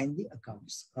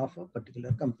accounts of a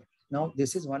particular company. Now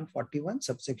this is 141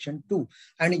 subsection 2,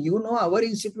 and our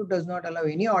institute does not allow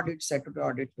any statutory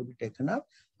audit to be taken up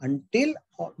until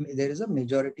there is a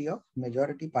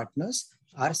majority partners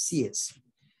are CAs.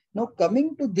 Now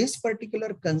coming to this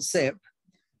particular concept,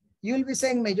 you will be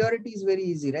saying majority is very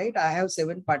easy, right? I have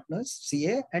 7 partners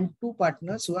CA and 2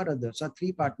 partners who are others, or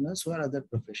 3 partners who are other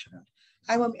professionals.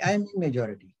 I am in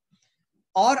majority.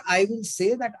 Or I will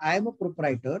say that I am a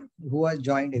proprietor who has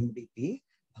joined MDP,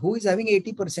 who is having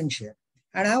 80% share.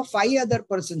 And I have 5 other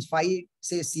persons, 5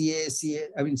 say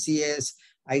CS,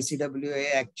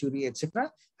 ICWA, actuary,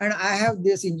 etc. And I have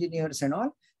these engineers and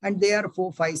all, and they are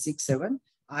 4, 5, 6, 7.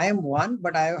 I am 1,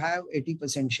 but I have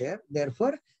 80% share.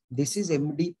 Therefore, this is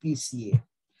MDP CA.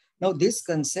 Now, this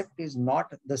concept is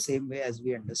not the same way as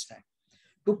we understand.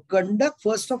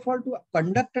 First of all, to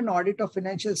conduct an audit of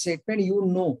financial statement,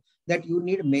 that you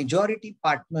need majority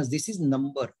partners. This is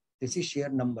number. This is sheer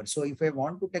number. So if I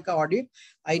want to take an audit,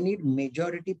 I need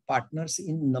majority partners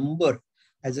in number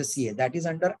as a CA. That is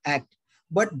under Act.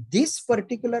 But this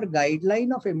particular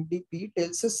guideline of MDP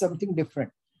tells us something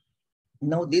different.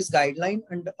 Now, this guideline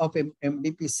of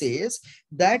MDP says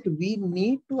that we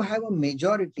need to have a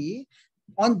majority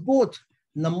on both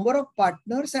number of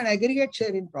partners and aggregate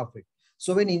share in profit.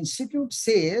 So when institute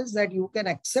says that you can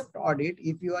accept audit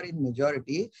if you are in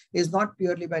majority, is not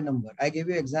purely by number. I give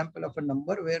you example of a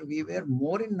number where we were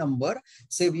more in number.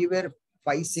 Say we were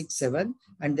 5, 6, 7,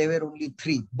 and they were only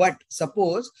 3. But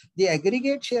suppose the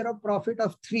aggregate share of profit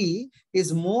of 3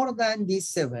 is more than these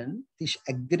 7, the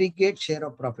aggregate share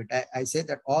of profit. I say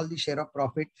that all the share of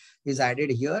profit is added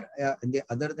here,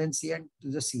 other than CA and to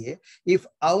the CA. If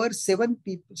our 7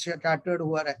 people chartered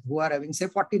who are having say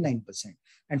 49%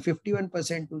 and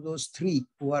 51% to those 3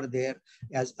 who are there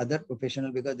as other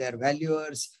professional because they are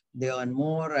valuers, they earn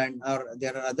more, and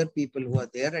there are other people who are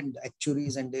there and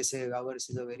actuaries, and they say ours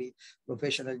is a very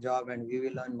professional job and we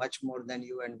will earn much more than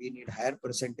you and we need higher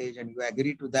percentage, and you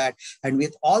agree to that. And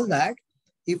with all that,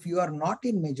 if you are not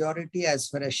in majority as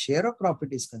far as share of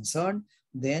profit is concerned,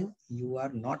 then you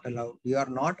are not allowed. You are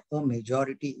not a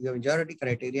majority. Your majority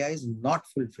criteria is not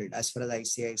fulfilled as far as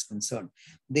ICI is concerned.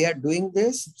 They are doing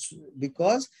this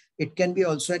because it can be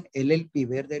also an LLP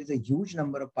where there is a huge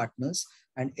number of partners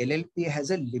and LLP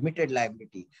has a limited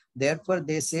liability. Therefore,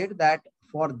 they said that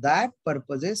for that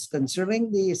purposes,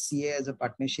 considering the CA as a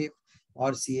partnership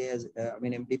or CA as,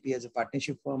 MDP as a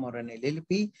partnership firm or an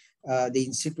LLP, the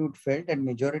institute felt that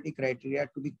majority criteria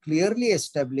to be clearly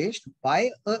established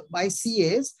by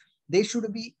CAs. They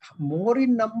should be more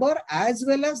in number as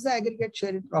well as the aggregate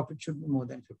share in profit should be more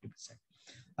than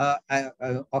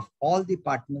 50% of all the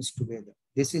partners together.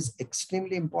 This is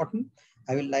extremely important.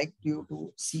 I will like you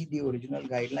to see the original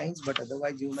guidelines, but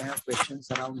otherwise you may have questions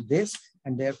around this,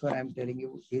 and therefore I'm telling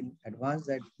you in advance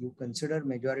that you consider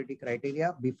majority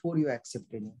criteria before you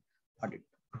accept any audit.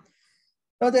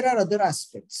 Now there are other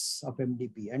aspects of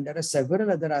MDP, and there are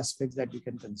several other aspects that you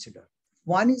can consider.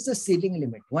 One is the ceiling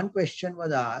limit. One question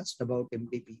was asked about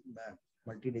MDP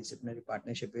multidisciplinary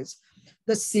partnership is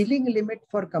the ceiling limit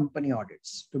for company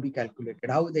audits to be calculated,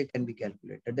 how they can be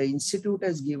calculated. The institute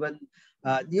has given,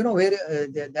 where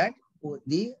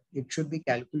it should be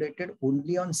calculated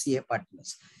only on CA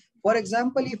partners. For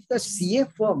example, if the CA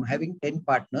firm having 10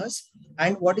 partners,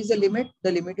 and what is the limit?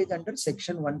 The limit is under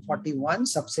section 141,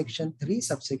 subsection 3,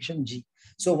 subsection G.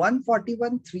 So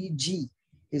 141, 3G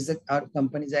is the our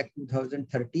Companies Act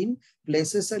 2013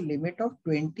 places a limit of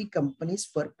 20 companies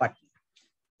per partner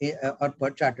or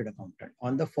per chartered accountant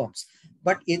on the firms.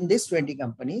 But in this 20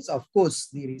 companies, of course,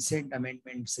 the recent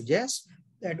amendment suggests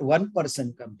that one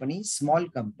person company, small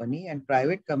company, and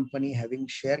private company having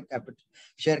share capital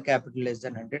less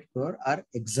than 100 crore are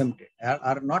exempted,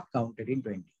 are not counted in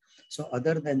 20. So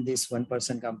other than this one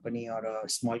person company or a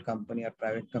small company or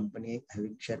private company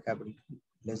having share capital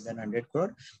less than 100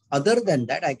 crore, other than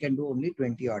that, I can do only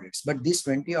 20 audits, but these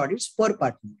 20 audits per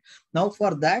partner. Now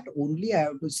for that, only I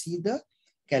have to see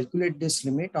calculate this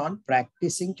limit on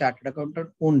practicing chartered accountant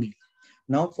only.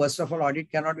 Now, first of all, audit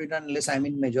cannot be done unless I'm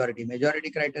in majority.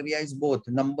 Majority criteria is both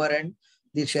number and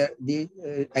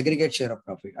the aggregate share of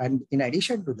profit. And in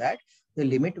addition to that, the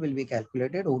limit will be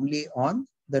calculated only on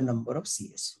the number of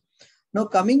CS. Now,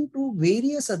 coming to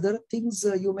various other things,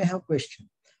 you may have question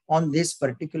on this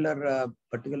particular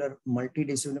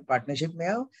multidisciplinary partnership.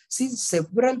 Since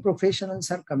several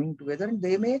professionals are coming together, and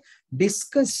they may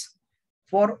discuss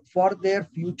for their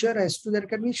future as to there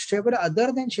can be several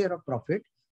other than share of profit.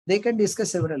 They can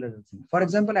discuss several other things. For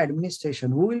example,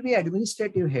 administration. Who will be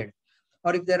administrative head?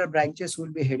 Or if there are branches, who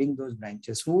will be heading those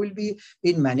branches? Who will be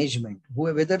in management?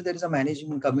 Whether there is a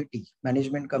management committee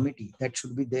that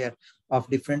should be there of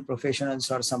different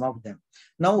professionals or some of them.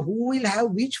 Now, who will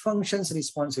have which functions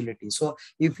responsibility? So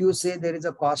if you say there is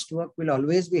a cost work, will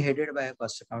always be headed by a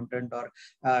cost accountant, or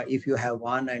if you have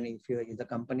one, and if you is the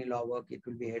company law work, it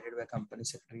will be headed by company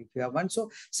secretary if you have one. So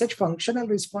such functional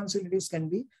responsibilities can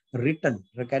be written,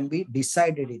 can be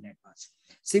decided in advance.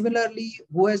 Similarly,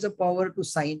 who has the power to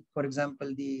sign, for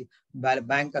example, the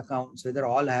bank accounts, whether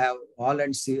all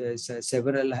and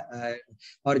several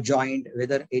or joint,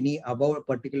 whether any above a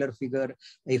particular figure,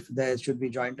 if there should be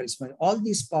joint responsibility, all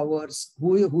these powers,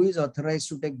 who is authorized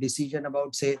to take decision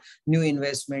about, say, new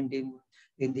investment in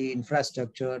the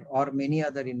infrastructure or many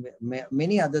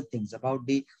other things about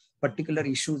the particular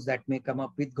issues that may come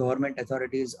up with government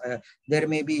authorities. There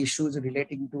may be issues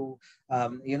relating to,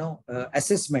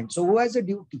 assessment. So who has a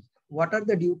duty? What are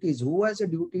the duties? Who has a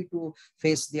duty to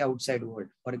face the outside world?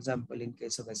 For example, in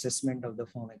case of assessment of the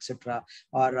firm, etc.,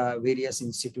 or various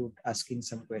institute asking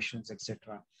some questions,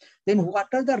 etc. Then what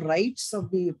are the rights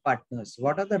of the partners?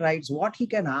 What are the rights? What he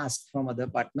can ask from other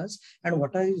partners, and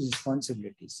what are his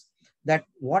responsibilities? That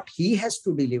what he has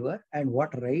to deliver and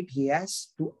what right he has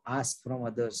to ask from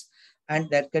others. And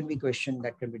that can be questioned,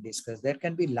 that can be discussed. There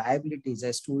can be liabilities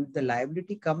as to if the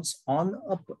liability comes on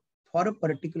for a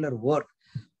particular work,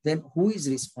 then who is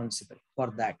responsible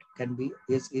for that can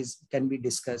be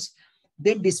discussed.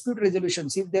 Then dispute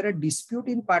resolutions. If there are dispute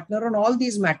in partner on all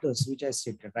these matters which I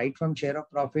stated, right from share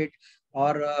of profit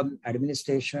or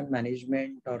administration,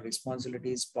 management, or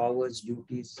responsibilities, powers,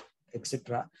 duties,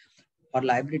 etc., or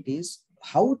liabilities,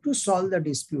 how to solve the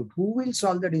dispute? Who will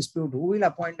solve the dispute? Who will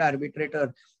appoint the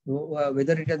arbitrator?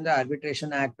 Whether it is the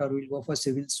Arbitration Act or will go for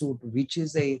civil suit? Which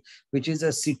is a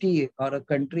city or a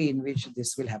country in which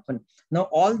this will happen? Now,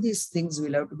 all these things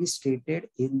will have to be stated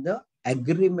in the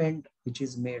agreement which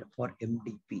is made for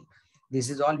MDP. This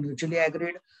is all mutually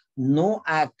agreed. No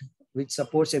act which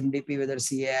supports MDP, whether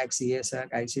CA Act, CS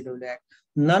Act, ICW Act,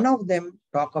 none of them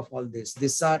talk of all this.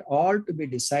 These are all to be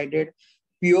decided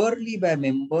purely by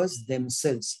members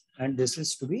themselves, and this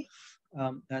is to be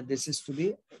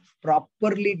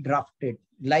properly drafted,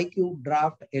 like you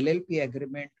draft LLP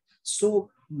agreement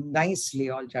so nicely.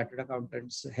 All chartered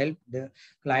accountants help the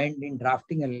client in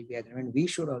drafting LLP agreement. We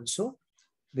should also,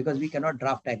 because we cannot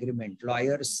draft agreement.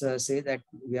 Lawyers say that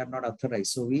we are not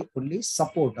authorized, so we only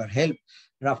support or help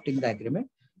drafting the agreement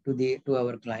to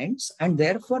our clients. And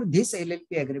therefore, this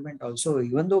LLP agreement also,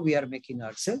 even though we are making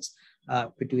ourselves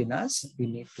between us, we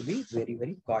need to be very,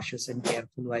 very cautious and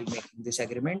careful while making this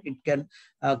agreement. It can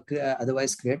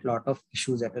otherwise create a lot of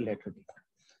issues at a later date.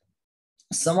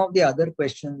 Some of the other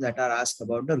questions that are asked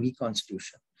about the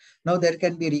reconstitution. Now, there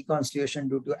can be reconstitution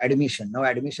due to admission. Now,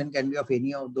 admission can be of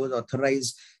any of those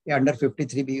authorized under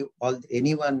 53B.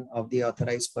 Any one of the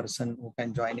authorized person who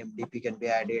can join MDP can be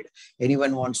added.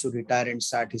 Anyone wants to retire and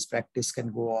start his practice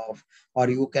can go off, or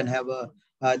you can have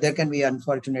there can be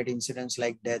unfortunate incidents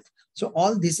like death. So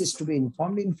all this is to be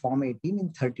informed in Form 18 in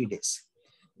 30 days.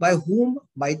 By whom?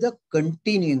 By the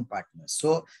continuing partners.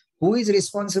 So who is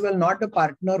responsible? Not a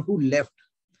partner who left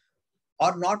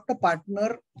or not a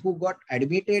partner who got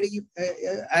admitted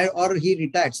or he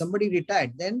retired, somebody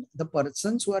retired, then the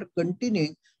persons who are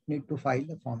continuing need to file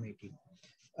the Form 18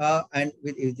 and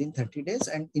within 30 days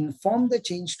and inform the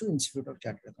change to Institute of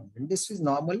Chartered Accountant. This is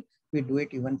normal. We do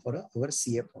it even for our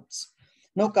CFOs.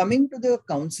 Now coming to the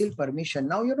council permission.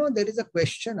 Now, there is a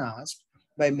question asked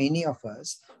by many of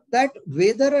us that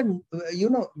whether,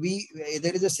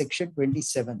 there is a section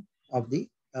 27 of the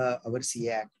our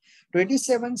CA Act.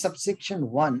 27 subsection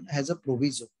 1 has a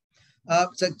proviso.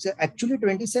 Actually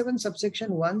 27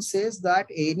 subsection 1 says that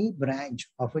any branch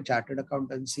of a chartered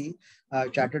accountancy,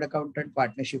 chartered accountant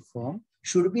partnership firm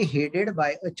should be headed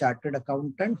by a chartered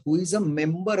accountant who is a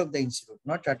member of the institute,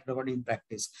 not chartered accountant in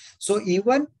practice. So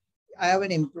even I have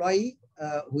an employee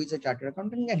who is a chartered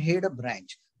accountant and head a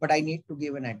branch, but I need to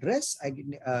give an address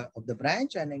of the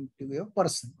branch and I need to give a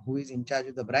person who is in charge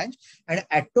of the branch, and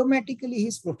automatically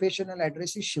his professional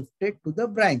address is shifted to the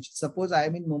branch. Suppose I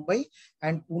am in Mumbai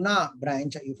and Pune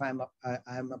branch, if I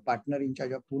am a partner in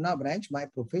charge of Pune branch, my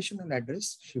professional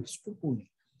address shifts to Pune.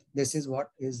 This is what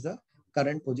is the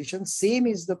current position. Same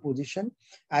is the position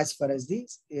as far as the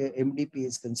MDP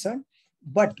is concerned.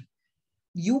 But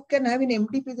you can have in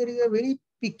MDP, there is a very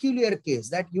peculiar case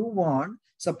that you want.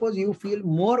 Suppose you feel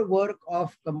more work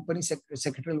of company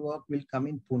secretarial work will come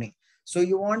in Pune. So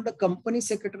you want the company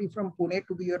secretary from Pune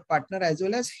to be your partner as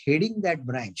well as heading that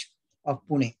branch of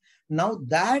Pune. Now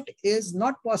that is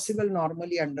not possible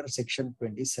normally under section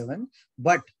 27,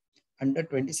 but under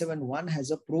 27.1 has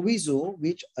a proviso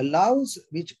which allows,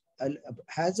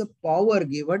 has a power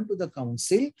given to the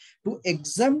council to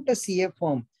exempt a CA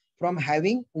firm from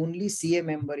having only CA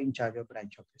member in charge of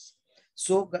branch office.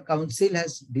 So the council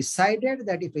has decided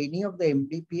that if any of the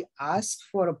MDP asks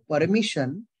for a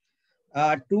permission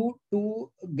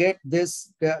to get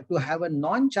this, to have a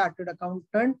non-chartered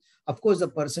accountant, of course, the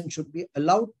person should be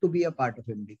allowed to be a part of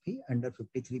MDP under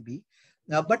 53B.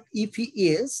 But if he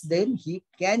is, then he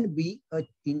can be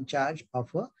in charge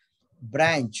of a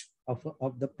branch of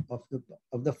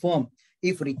the firm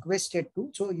if requested to.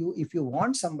 So if you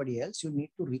want somebody else, you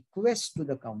need to request to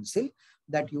the council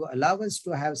that you allow us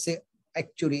to have, say,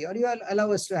 actuary, or you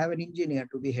allow us to have an engineer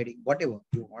to be heading, whatever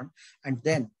you want. And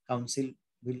then council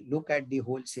will look at the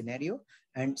whole scenario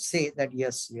and say that,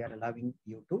 yes, we are allowing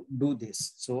you to do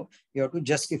this. So you have to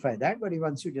justify that. But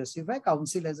once you justify,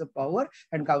 council has a power,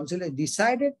 and council has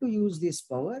decided to use this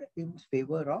power in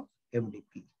favor of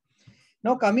MDP.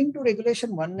 Now coming to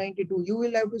regulation 192, you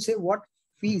will have to say what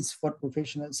fees for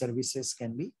professional services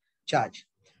can be charged.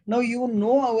 Now, you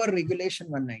know our regulation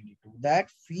 192,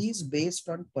 that fees based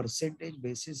on percentage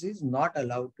basis is not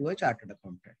allowed to a chartered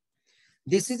accountant.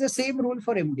 This is the same rule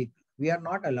for MDP. We are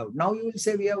not allowed. Now you will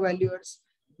say we have valuers,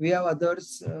 we have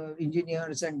others,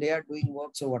 engineers, and they are doing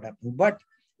work, so what happens? But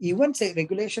even say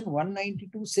regulation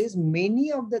 192 says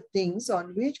many of the things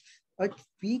on which a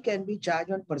fee can be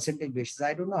charged on percentage basis.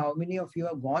 I don't know how many of you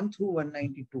have gone through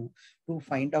 192 to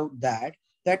find out that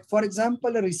for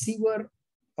example, a receiver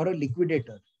or a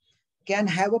liquidator can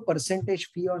have a percentage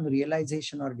fee on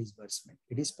realization or disbursement.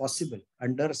 It is possible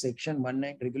under section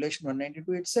 19, regulation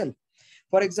 192 itself.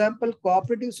 For example,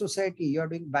 cooperative society, you are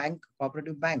doing bank,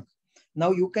 cooperative bank.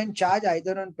 Now you can charge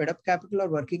either on paid-up capital or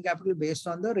working capital based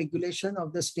on the regulation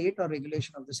of the state or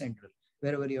regulation of the central,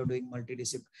 wherever you are doing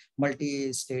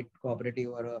multi-state cooperative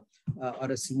or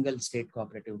a single state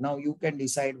cooperative. Now you can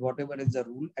decide whatever is the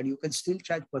rule, and you can still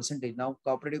charge percentage. Now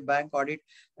cooperative bank audit,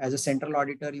 as a central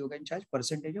auditor, you can charge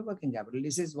percentage of working capital.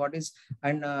 This is what is,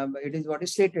 and it is what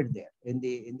is stated there in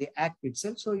the act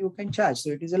itself. So you can charge.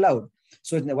 So it is allowed.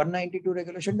 So the 192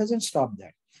 regulation doesn't stop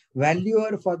that.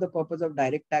 Valuer for the purpose of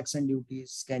direct tax and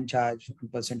duties can charge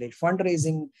percentage.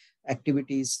 Fundraising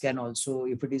activities can also,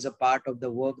 if it is a part of the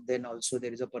work, then also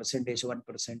there is a percentage,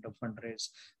 1% of fundraise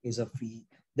is a fee.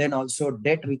 Then also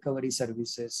debt recovery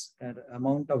services,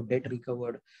 amount of debt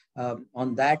recovered,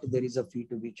 on that there is a fee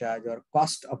to be charged, or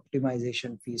cost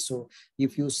optimization fee. So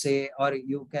if you say, or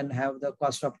you can have the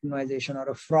cost optimization or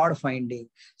a fraud finding,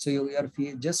 so your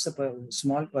fee just a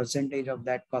small percentage of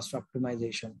that cost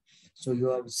optimization. So you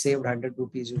have saved 100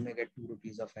 rupees, you may get 2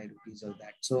 rupees or 5 rupees of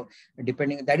that. So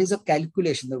depending, that is a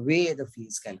calculation, the way the fee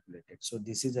is calculated. So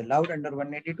this is allowed under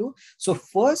 182. So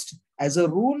first, as a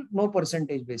rule, no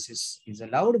percentage basis is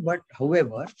allowed. But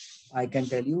however, I can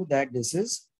tell you that this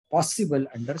is possible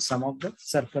under some of the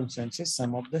circumstances,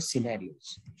 some of the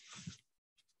scenarios.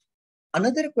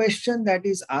 Another question that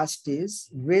is asked is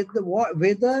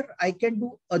whether I can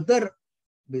do other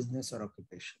business or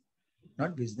occupation.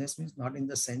 Not business means not in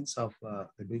the sense of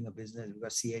doing a business,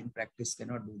 because CA in practice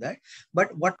cannot do that.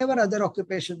 But whatever other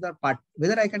occupations are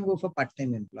whether I can go for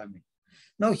part-time employment.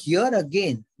 Now here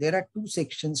again, there are two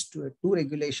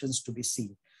regulations to be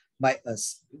seen by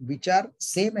us, which are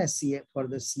same as CA for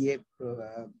the CA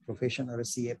profession or a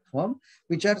CA firm,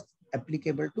 which are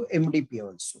applicable to MDP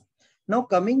also. Now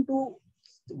coming to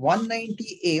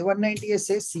 190A, 190A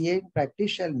says CA in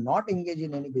practice shall not engage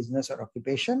in any business or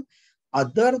occupation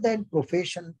other than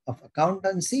profession of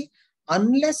accountancy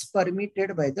unless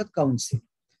permitted by the council.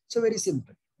 So very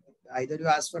simple. Either you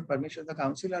ask for permission of the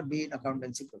council or be in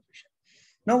accountancy profession.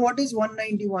 Now what is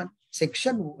 191?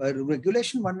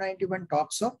 Regulation 191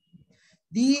 talks of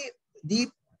the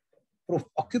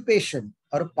occupation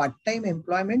or part-time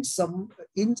employment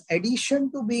in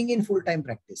addition to being in full-time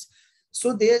practice.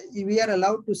 So there we are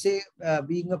allowed to say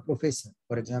being a professor,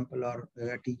 for example, or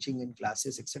teaching in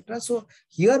classes, etc. So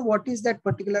here, what is that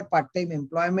particular part-time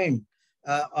employment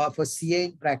of a CA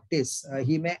in practice?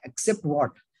 He may accept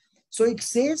what? So it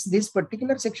says this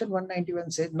particular section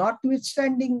 191 says,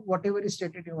 notwithstanding whatever is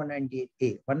stated in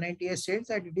 198A. 198A states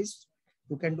that it is,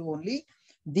 you can do only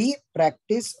the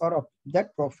practice or of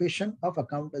that profession of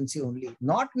accountancy only.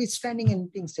 Notwithstanding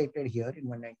anything stated here in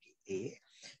 198A,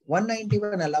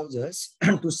 191 allows us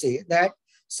to say that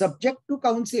subject to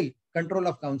council, control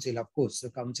of council, of course,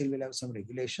 the council will have some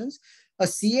regulations. A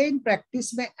CA in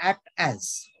practice may act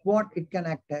as what it can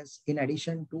act as in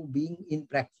addition to being in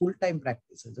full-time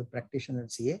practice as a practitioner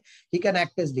CA. He can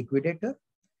act as liquidator,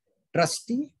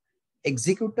 trustee,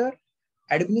 executor,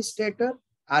 administrator,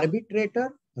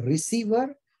 arbitrator,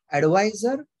 receiver,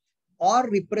 advisor, or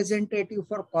representative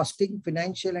for costing,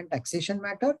 financial and taxation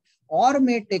matter, or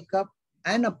may take up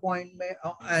an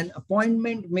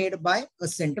appointment made by a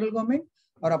central government,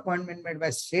 or appointment made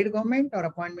by state government, or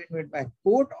appointment made by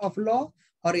court of law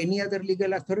or any other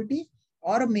legal authority,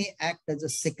 or may act as a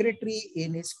secretary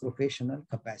in his professional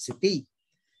capacity.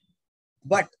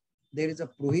 But there is a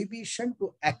prohibition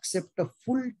to accept a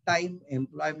full-time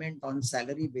employment on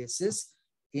salary basis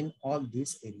in all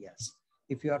these areas.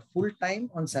 If you are full-time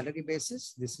on salary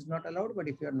basis, this is not allowed. But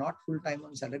if you are not full-time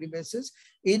on salary basis,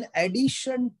 in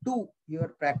addition to your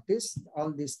practice,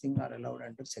 all these things are allowed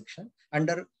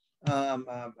under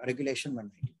regulation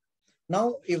 190.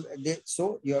 Now,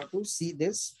 so you have to see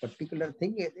this particular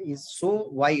thing is so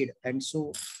wide and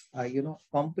so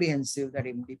comprehensive that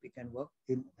MDP can work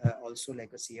in also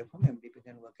like a CFM. MDP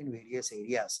can work in various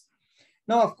areas.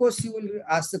 Now, of course, you will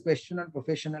ask the question on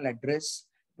professional address.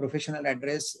 Professional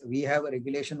address, we have a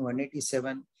regulation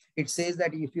 187. It says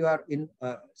that if you are in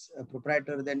a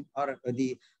proprietor, then or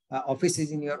the office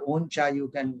is in your own charge, you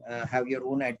can have your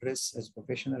own address. As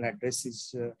professional address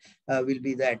is will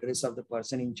be the address of the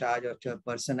person in charge, or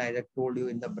person I told you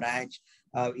in the branch.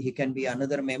 He can be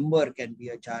another member, can be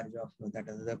a charge of that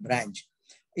other branch.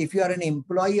 If you are an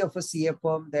employee of a CA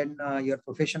firm, then your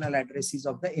professional address is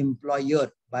of the employer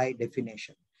by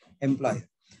definition, employer.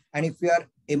 And if you are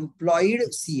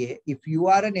employed CA, if you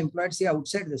are an employed CA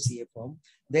outside the CA firm,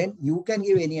 then you can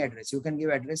give any address. You can give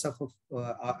address of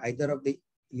either of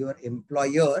your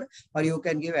employer, or you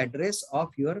can give address of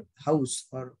your house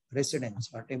or residence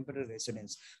or temporary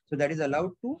residence. So that is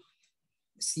allowed to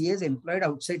CAs employed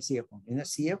outside CA firm. In a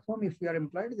CA firm, if you are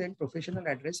employed, then professional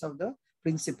address of the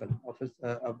principal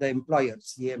of the employer,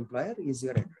 CA employer, is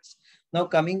your address. Now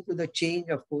coming to the change,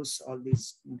 of course, all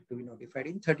these need to be notified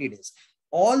in 30 days.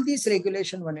 All these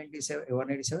regulation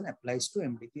 187 applies to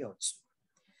MDP also.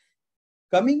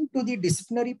 Coming to the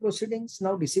disciplinary proceedings.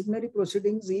 Now disciplinary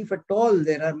proceedings, if at all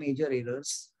there are major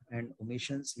errors and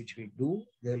omissions which we do,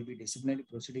 there will be disciplinary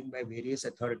proceeding by various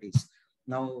authorities.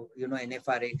 Now,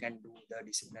 NFRA can do the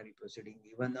disciplinary proceeding,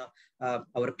 even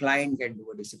our client can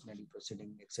do a disciplinary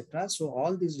proceeding, etc. So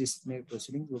all these disciplinary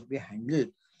proceedings would be handled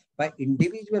by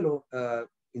individual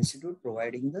institute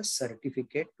providing the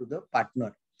certificate to the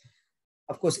partner.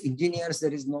 Of course, engineers,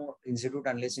 there is no institute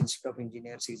unless Institute of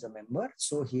Engineers is a member.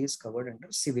 So he is covered under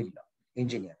civil law,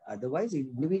 engineer. Otherwise,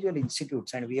 individual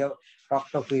institutes, and we have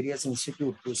talked of various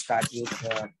institutes to start with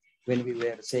when we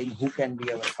were saying who can be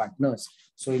our partners.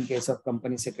 So in case of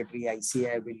company secretary,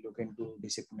 ICI will look into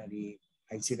disciplinary,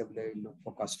 ICW will look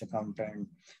for cost accountant,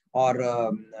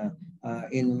 or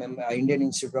in Indian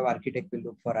Institute of Architect will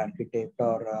look for architect,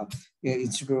 or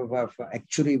Institute of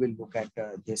Actuary will look at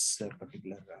this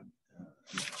particular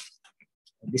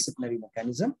disciplinary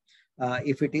mechanism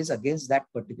if it is against that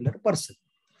particular person.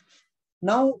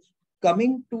 Now,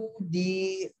 coming to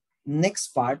the next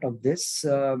part of this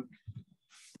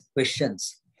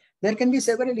questions, there can be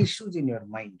several issues in your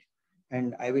mind,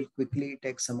 and I will quickly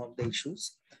take some of the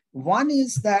issues. One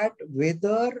is that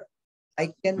whether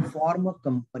I can form a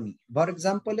company. For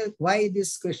example, why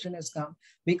this question has come?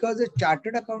 Because a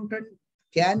chartered accountant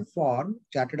can form,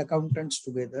 chartered accountants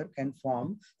together can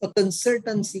form a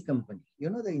consultancy company. You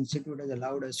know, the institute has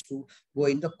allowed us to go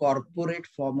in the corporate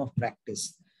form of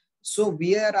practice. So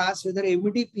we are asked whether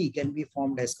MDP can be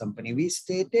formed as company. We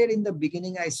stated in the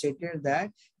beginning, I stated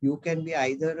that you can be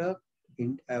either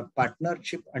a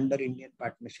partnership under Indian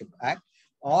Partnership Act,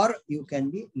 or you can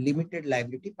be limited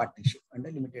liability partnership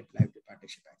under Limited Liability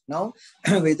Partnership Act. Now,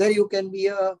 whether you can be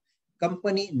a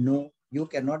company, no, you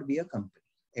cannot be a company.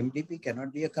 MDP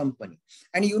cannot be a company.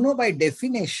 And you know, by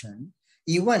definition,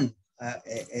 even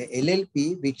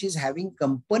LLP, which is having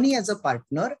company as a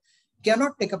partner,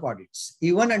 cannot take up audits,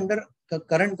 even under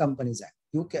current Companies Act.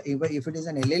 You can, even if it is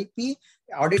an LLP,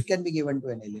 audit can be given to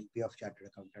an LLP of chartered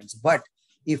accountants. But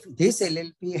if this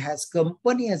LLP has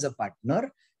company as a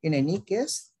partner, in any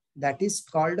case, that is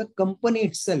called a company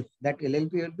itself. That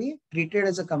LLP will be treated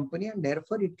as a company, and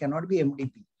therefore it cannot be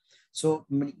MDP. So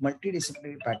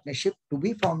multidisciplinary partnership to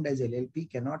be formed as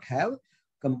LLP cannot have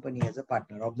company as a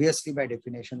partner. Obviously, by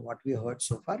definition, what we heard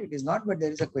so far, it is not, but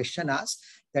there is a question asked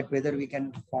that whether we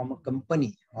can form a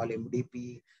company, all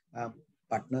MDP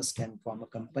partners can form a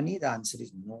company. The answer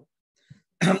is no.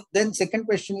 Then second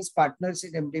question is partners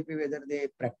in MDP, whether they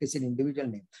practice in individual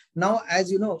name. Now,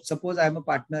 as you know, suppose I am a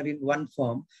partner in one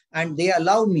firm and they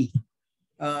allow me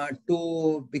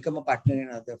to become a partner in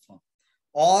another firm,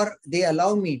 or they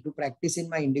allow me to practice in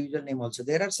my individual name also.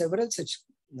 There are several such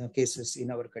cases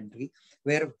in our country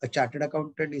where a chartered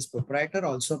accountant is proprietor,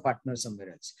 also partner somewhere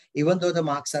else, even though the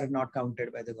marks are not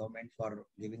counted by the government for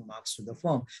giving marks to the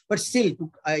firm. But still,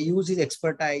 to use his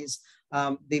expertise,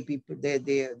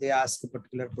 they ask a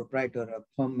particular proprietor, a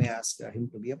firm may ask him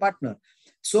to be a partner.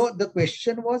 So the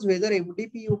question was whether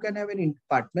MDP you can have an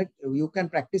partner, you can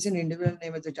practice in individual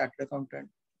name as a chartered accountant.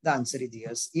 The answer is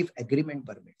yes, if agreement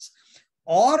permits,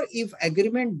 or if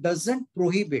agreement doesn't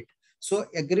prohibit. So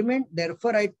agreement,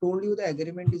 therefore I told you the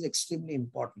agreement is extremely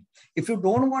important. If you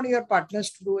don't want your partners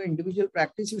to do individual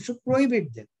practice, you should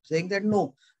prohibit them, saying that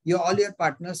no, all your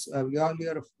partners,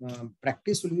 your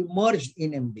practice will be merged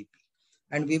in MDP.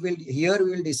 And we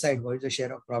will decide what is the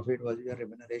share of profit, what is your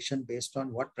remuneration based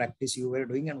on what practice you were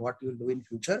doing and what you will do in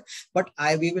future. But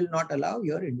we will not allow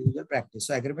your individual practice.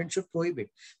 So agreement should prohibit.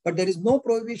 But there is no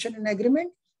prohibition in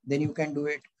agreement, then you can do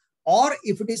it. Or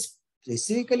if it is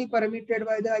specifically permitted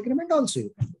by the agreement, also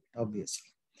you can do it, obviously.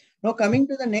 Now coming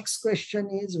to the next question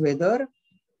is whether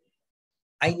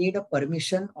I need a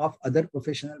permission of other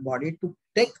professional body to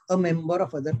take a member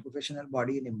of other professional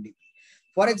body in MDP.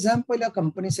 For example, a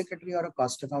company secretary or a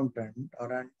cost accountant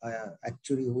or an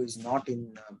actuary who is not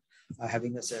in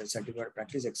having a certified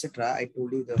practice, etc. I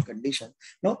told you the condition.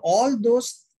 Now, all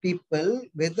those people,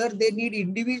 whether they need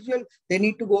individual, they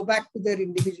need to go back to their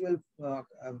individual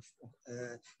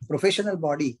professional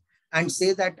body and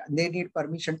say that they need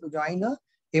permission to join a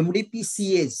MDP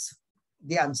CAs.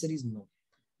 The answer is no.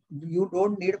 You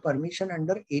don't need permission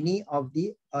under any of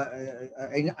the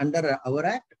under our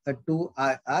act to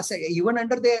us, even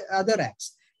under the other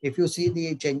acts. If you see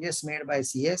the changes made by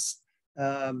CS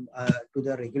to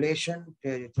the regulation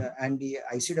and the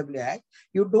ICW Act,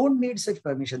 you don't need such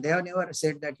permission. They have never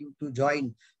said that you to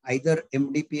join either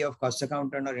MDP of cost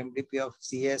accountant or MDP of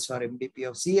CS or MDP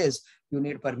of CS, you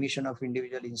need permission of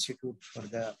individual institute for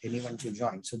anyone to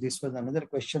join. So this was another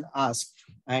question asked,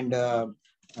 and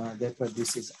therefore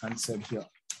this is answered here.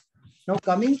 Now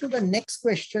coming to the next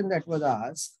question that was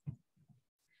asked,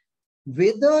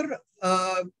 whether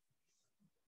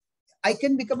I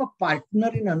can become a partner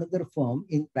in another firm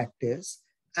in practice,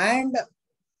 and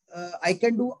I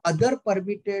can do other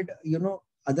permitted,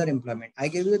 other employment. I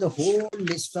gave you the whole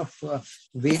list of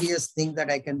various things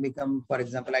that I can become. For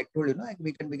example, I told you,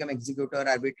 we can become executor,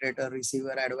 arbitrator,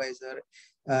 receiver, advisor,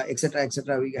 etc.,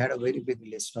 etc. We had a very big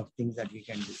list of things that we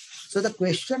can do. So the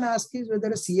question asked is whether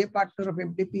a CA partner of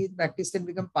MDP in practice can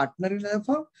become partner in another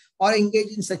firm or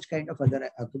engage in such kind of other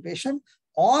occupation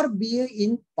or be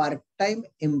in part-time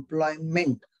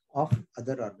employment of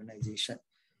other organization.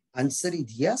 Answer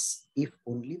is yes, if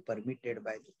only permitted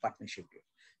by the partnership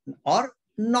or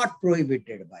not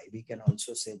prohibited by. We can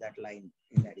also say that line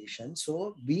in addition.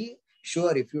 So be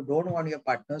sure, if you don't want your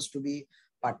partners to be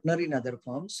partner in other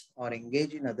firms or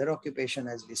engage in other occupation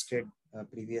as listed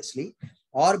previously,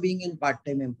 or being in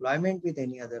part-time employment with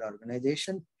any other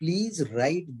organization, please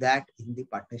write that in the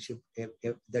partnership,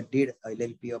 the deed,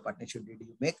 LLP or partnership deed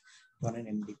you make for an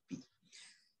MDP.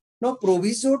 Now,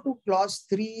 proviso to clause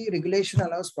 3 regulation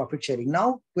allows profit sharing.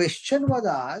 Now, question was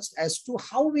asked as to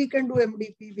how we can do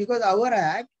MDP, because our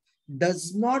act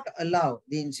does not allow,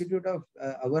 the institute of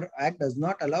our act does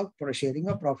not allow for sharing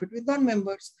of profit with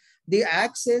non-members. The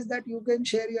act says that you can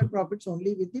share your profits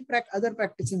only with the other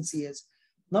practicing CS.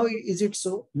 Now, is it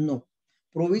so? No.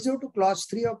 Proviso to clause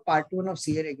 3 of part 1 of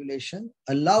CA regulation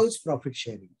allows profit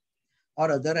sharing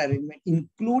or other arrangement,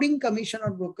 including commission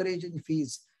or brokerage and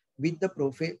fees with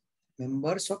the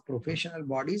members of professional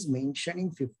bodies mentioned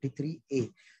in 53A.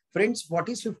 Friends, what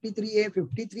is 53A?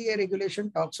 53A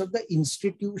regulation talks of the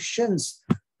institutions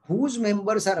whose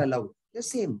members are allowed. The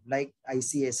same like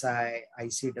ICSI,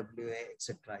 ICWA,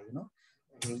 etc.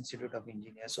 Institute of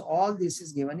Engineers. So all this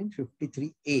is given in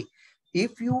 53A.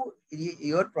 If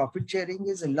your profit sharing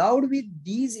is allowed with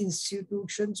these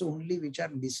institutions only, which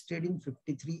are listed in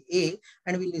 53A,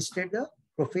 and we listed the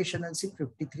professionals in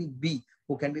 53B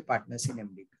who can be partners in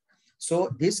MDP.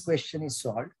 So this question is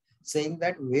solved, saying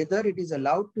that whether it is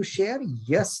allowed to share.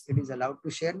 Yes, it is allowed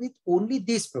to share with only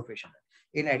this professional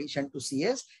in addition to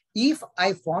CS if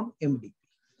I form MDP.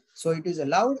 So it is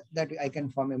allowed that I can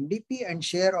form MDP and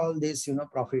share all this,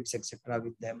 profits, etc.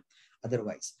 with them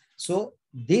otherwise. So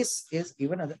this is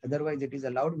even otherwise it is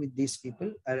allowed with these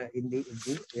people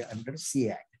under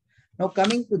CA Act. Now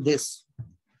coming to this.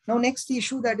 Now next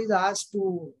issue that is asked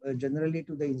to generally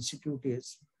to the institute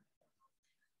is,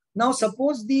 now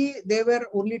suppose there were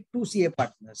only 2 CA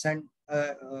partners and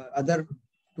other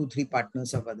 2-3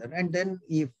 partners of other, and then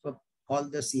if all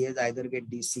the CAs either get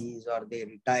DCs or they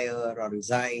retire or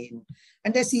resign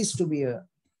and there cease to be a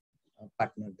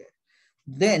partner there,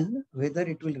 then whether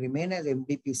it will remain as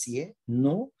MDP CA?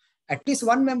 No, at least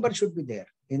one member should be there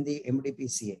in the MDP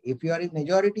CA. If you are in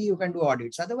majority, you can do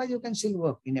audits. Otherwise, you can still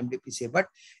work in MDP CA. But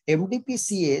MDP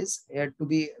CAs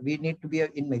we need to be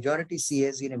in majority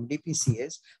CAs in MDP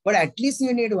CAs. But at least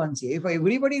you need one CA. If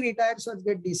everybody retires or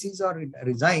get DCs or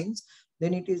resigns,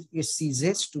 then it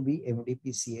ceases to be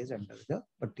MDP CAs under the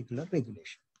particular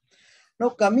regulation. Now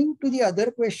coming to the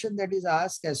other question that is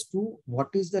asked as to what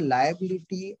is the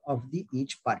liability of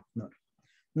each partner.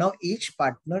 Now each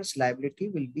partner's liability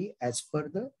will be as per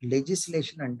the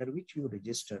legislation under which you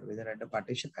register, whether under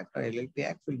Partition Act or LLP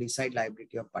Act will decide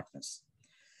liability of partners.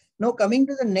 Now coming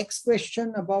to the next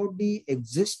question about the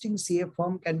existing CA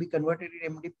firm can be converted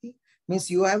in MDP, means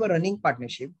you have a running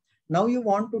partnership. Now you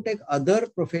want to take other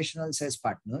professionals as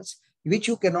partners, which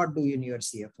you cannot do in your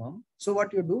CA firm. So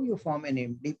what you do, you form an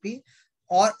MDP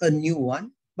or a new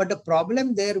one. But the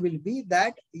problem there will be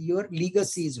that your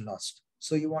legacy is lost.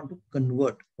 So you want to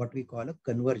convert, what we call a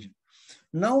conversion.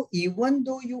 Now, even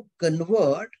though you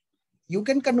convert, you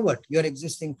can convert your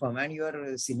existing firm and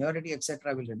your seniority,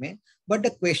 etc. will remain. But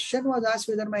the question was asked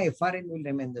whether my FRN will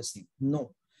remain the same.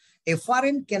 No.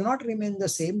 FRN cannot remain the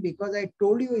same because I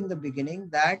told you in the beginning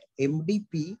that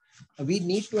MDP, we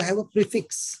need to have a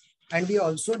prefix and we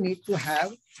also need to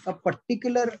have a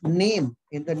particular name.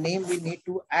 In the name, we need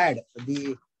to add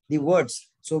the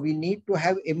words. So we need to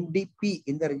have MDP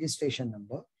in the registration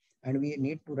number and we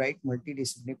need to write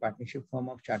multidisciplinary partnership firm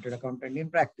of chartered accountant in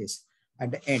practice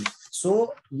at the end.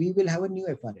 So we will have a new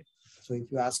FRN. So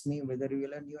if you ask me whether you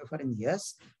will have a new FRN,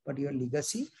 yes, but your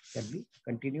legacy can be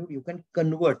continued. You can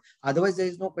convert. Otherwise, there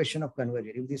is no question of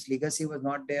conversion. If this legacy was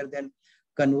not there, then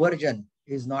conversion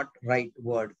is not right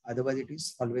word. Otherwise, it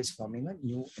is always forming a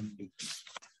new MDP.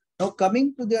 Now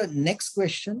coming to the next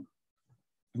question,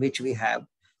 which we have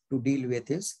to deal with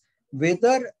is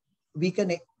whether we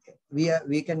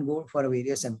can go for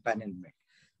various empanelment.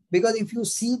 Because if you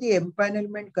see the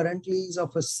empanelment currently is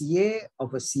of a CA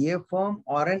firm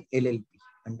or an LLP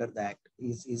under the Act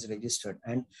is registered.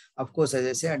 And of course, as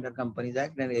I say, under Companies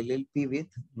Act, an LLP with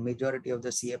majority of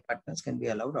the CA partners can be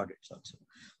allowed audits also.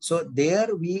 So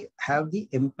there we have the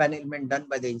empanelment done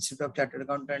by the Institute of Chartered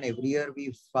Accountant. Every year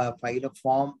we file a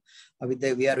form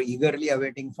we are eagerly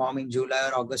awaiting form in July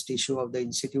or August issue of the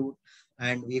Institute.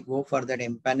 And we go for that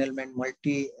empanelment,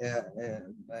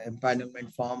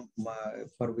 empanelment form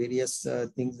for various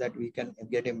things that we can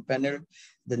get empaneled.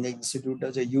 Then the Institute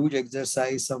does a huge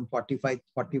exercise, some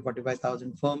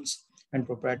 45,000 firms and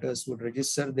proprietors would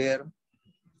register there.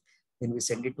 Then we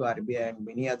send it to RBI and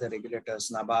many other regulators,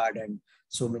 NABARD and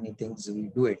so many things, we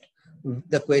do it.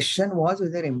 The question was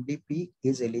whether MDP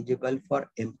is eligible for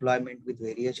employment with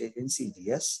various agencies.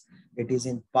 Yes, it is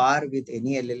in par with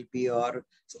any LLP or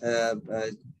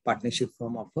partnership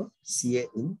firm of a CA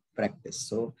in practice.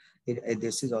 So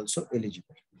this is also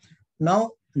eligible.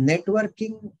 Now,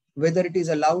 networking, whether it is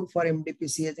allowed for MDP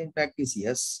CAs in practice,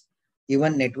 yes.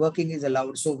 Even networking is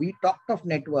allowed. So we talked of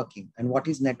networking and what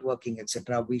is networking,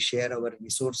 etc. We share our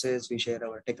resources, we share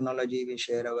our technology, we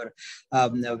share our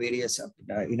various,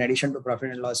 in addition to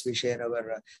profit and loss, we share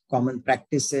our common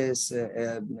practices,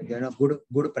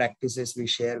 good practices we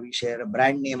share a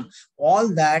brand name. All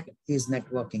that is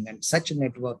networking, and such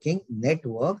network and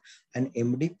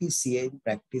MDP CA in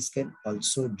practice can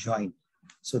also join.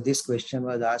 So this question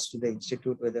was asked to the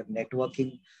institute whether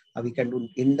networking we can do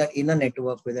in a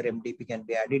network, whether MDP can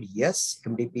be added. Yes,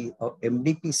 MDP or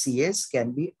MDPCAs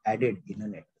can be added in a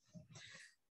network.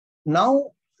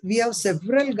 Now we have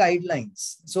several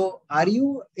guidelines. So are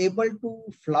you able to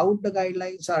flout the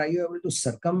guidelines, or are you able to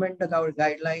circumvent the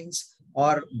guidelines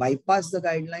or bypass the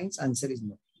guidelines? Answer is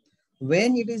no.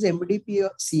 When it is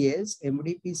MDPCAs,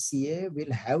 MDPCA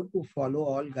will have to follow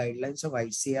all guidelines of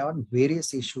ICA on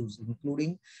various issues,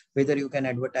 including whether you can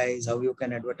advertise, how you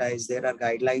can advertise. There are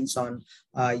guidelines on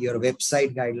your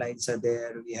website, guidelines are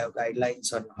there. We have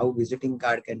guidelines on how visiting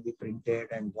card can be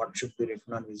printed and what should be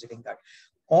written on visiting card.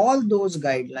 All those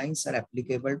guidelines are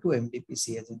applicable to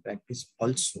MDPCAs in practice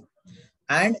also.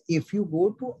 And if you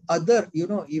go to other,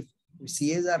 if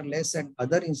CAs are less and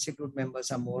other institute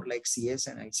members are more, like CS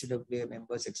and ICWA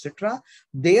members, etc.,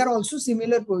 there also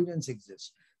similar provisions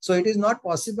exist. So it is not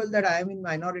possible that I am in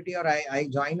minority or I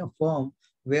join a firm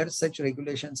where such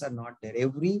regulations are not there.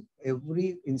 Every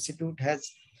institute has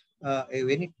a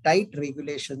very tight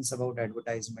regulations about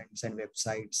advertisements and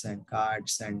websites and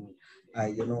cards and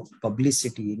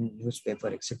publicity in newspaper,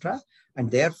 etc.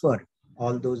 And therefore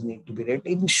all those need to be read.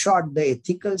 In short, the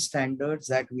ethical standards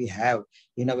that we have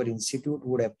in our institute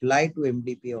would apply to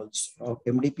MDP also,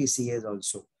 MDPCAs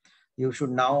also. You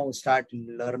should now start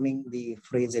learning the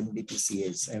phrase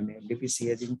MDPCAs, and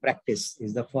MDPCAs in practice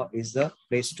is the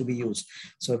phrase to be used.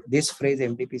 So this phrase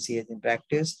MDPCAs in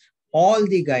practice, all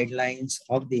the guidelines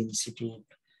of the institute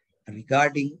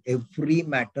regarding every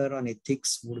matter on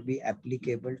ethics would be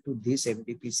applicable to this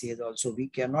MDPCAs also. We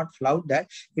cannot flout that.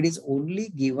 It is only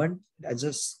given as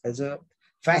a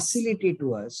facility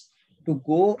to us to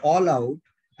go all out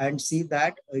and see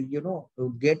that,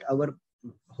 get our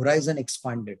horizon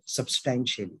expanded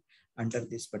substantially under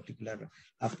this particular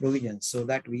provision, so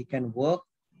that we can work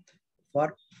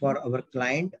for our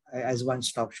client as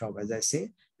one-stop shop, as I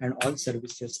say, and all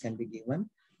services can be given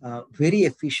very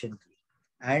efficiently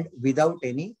and without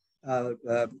any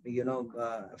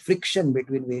friction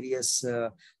between various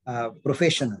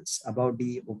professionals about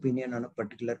the opinion on a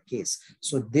particular case.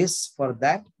 So this for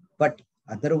that, but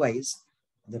otherwise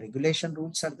the regulation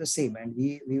rules are the same, and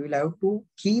we will have to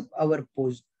keep our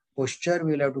posture,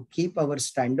 we will have to keep our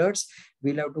standards,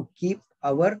 we will have to keep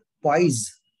our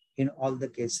poise in all the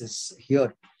cases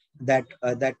here, that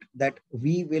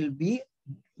we will be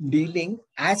dealing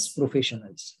as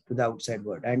professionals to the outside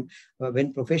world. And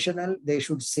when professional, they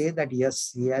should say that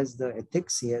yes, he has the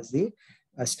ethics, he has the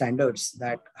standards,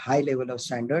 that high level of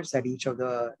standards that each of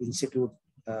the institute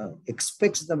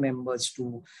expects the members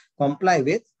to comply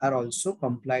with are also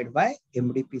complied by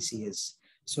MDPCAs.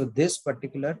 So this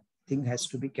particular thing has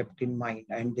to be kept in mind,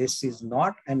 and this is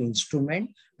not an instrument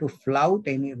to flout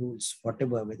any rules,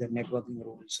 whatever, whether networking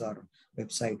rules or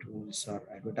website rules or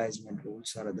advertisement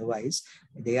rules or otherwise.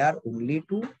 They are only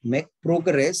to make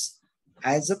progress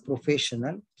as a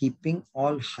professional, keeping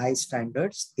all high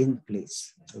standards in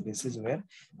place. So this is where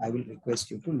I will request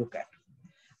you to look at.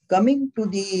 Coming to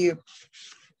the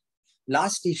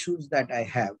last issues that I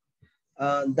have,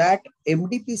 that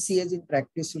MDPCAs in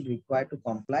practice will require to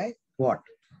comply what?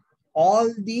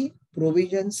 All the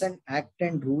provisions and act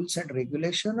and rules and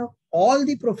regulation of all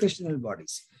the professional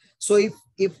bodies. So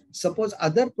if suppose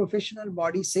other professional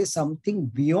bodies say something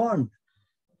beyond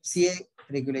CA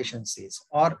regulation says,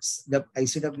 or the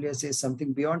ICWA says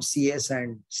something beyond CS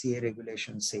and CA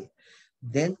regulation say,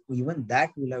 then even that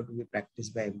will have to be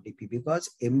practiced by MDP, because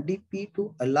MDP,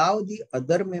 to allow the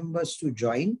other members to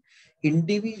join,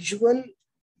 individual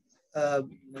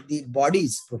the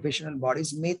bodies, professional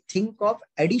bodies may think of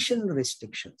additional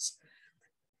restrictions.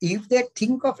 If they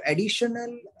think of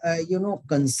additional,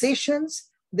 concessions,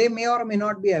 they may or may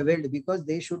not be availed, because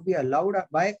they should be allowed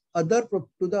by to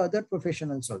the other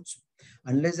professionals also.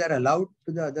 Unless they're allowed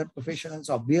to the other professionals,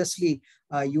 obviously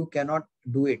you cannot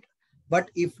do it.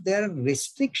 But if there are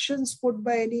restrictions put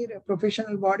by any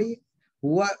professional body,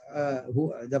 who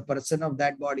the person of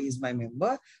that body is my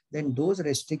member, then those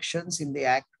restrictions in the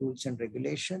act, rules and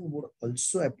regulation would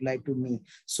also apply to me.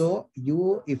 So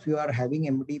if you are having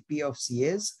MDP of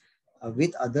CAs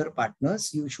with other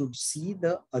partners, you should see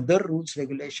the other rules,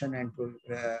 regulation and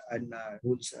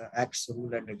rules, acts,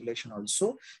 rule and regulation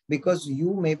also, because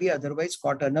you may be otherwise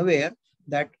caught unaware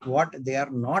that what they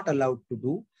are not allowed to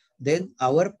do, then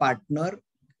our partner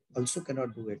also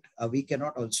cannot do it. We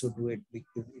cannot also do it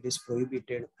because it is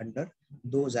prohibited under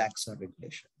those acts or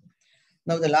regulation.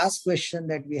 Now, the last question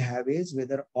that we have is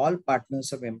whether all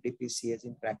partners of MDPCAs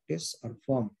in practice or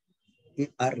firm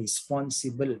are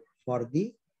responsible for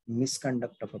the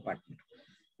misconduct of a partner.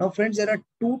 Now, friends, there are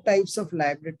two types of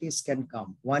liabilities can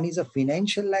come. One is a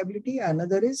financial liability,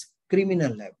 another is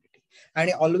criminal liability.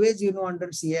 And always,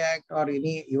 under CA Act or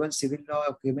any even civil law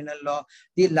or criminal law,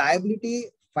 the liability,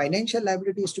 financial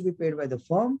liability is to be paid by the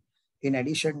firm in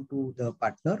addition to the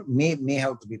partner, may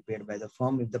have to be paid by the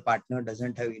firm if the partner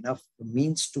doesn't have enough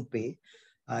means to pay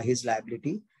his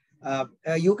liability.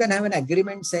 You can have an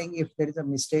agreement saying if there is a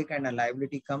mistake and a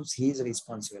liability comes, he is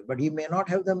responsible, but he may not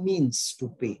have the means to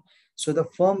pay. So the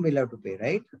firm will have to pay,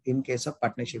 right? In case of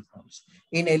partnership firms.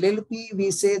 In LLP,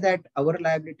 we say that our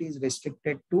liability is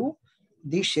restricted to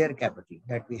the share capital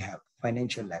that we have,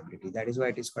 financial liability. That is why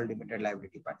it is called limited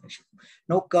liability partnership.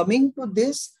 Now coming to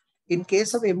this, in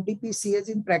case of MDPCS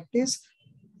in practice,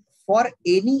 for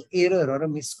any error or a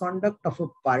misconduct of a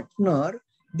partner,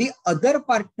 the other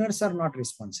partners are not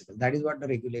responsible. That is what the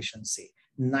regulations say.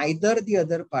 Neither the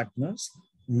other partners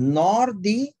nor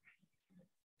the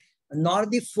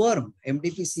firm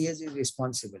MDPCS is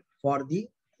responsible for the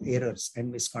errors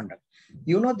and misconduct.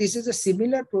 This is a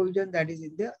similar provision that is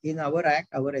in our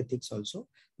act, our ethics also,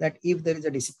 that if there is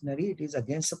a disciplinary, it is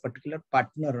against a particular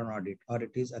partner on audit, or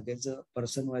it is against a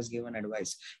person who has given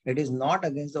advice. It is not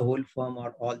against the whole firm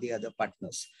or all the other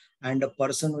partners. And a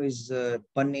person who is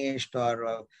punished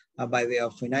or by way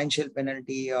of financial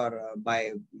penalty or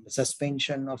by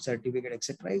suspension of certificate,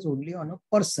 etc., is only on a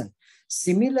person.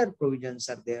 Similar provisions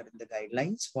are there in the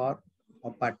guidelines for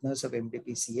partners of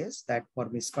MDPCS, that for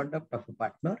misconduct of a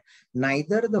partner,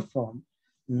 neither the firm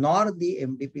nor the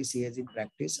MDPCS in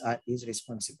practice is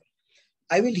responsible.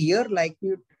 I will here like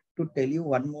you to tell you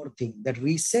one more thing, that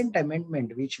recent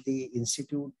amendment which the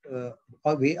institute,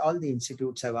 all the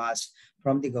institutes have asked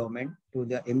from the government to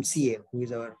the MCA, who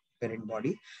is our parent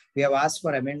body. We have asked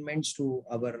for amendments to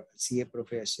our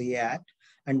CA Act,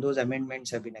 and those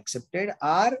amendments have been accepted,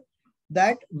 are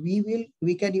that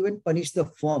we can even punish the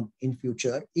firm in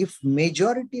future if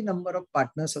majority number of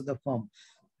partners of the firm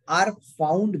are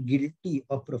found guilty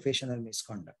of professional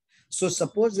misconduct. So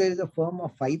suppose there is a firm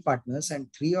of 5 partners and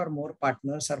 3 or more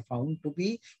partners are found to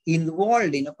be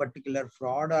involved in a particular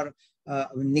fraud or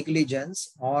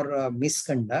negligence or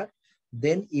misconduct,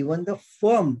 then even the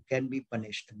firm can be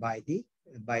punished by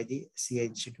the CA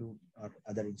Institute or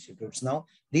other institutes. Now,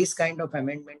 these kind of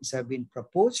amendments have been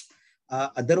proposed.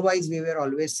 Otherwise, we were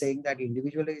always saying that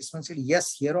individual is responsible.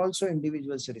 Yes, here also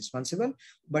individuals are responsible,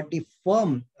 but the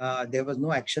firm, there was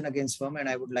no action against firm. And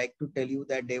I would like to tell you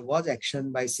that there was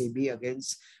action by SEBI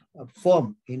against a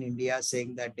firm in India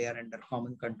saying that they are under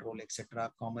common control,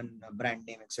 etc., common brand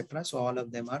name, etc. So all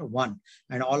of them are one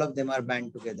and all of them are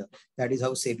banned together. That is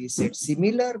how SEBI said.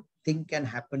 Similar thing can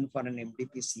happen for an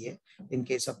MDPCA in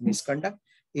case of misconduct.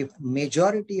 If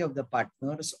majority of the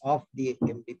partners of the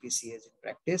MDPCAs in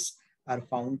practice are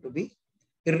found to be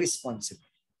irresponsible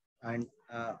and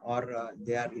or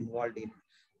they are involved in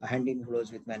hand in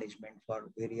gloves with management for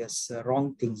various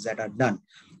wrong things that are done.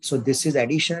 So this is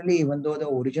additionally, even though the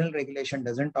original regulation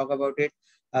doesn't talk about it,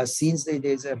 since there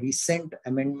is a recent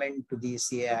amendment to the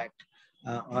CA Act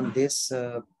on this,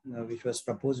 which was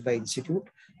proposed by Institute,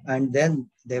 and then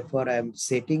therefore I am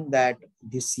stating that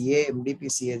the CA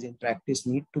MDPCAs in practice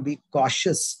need to be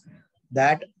cautious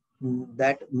that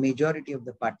majority of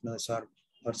the partners or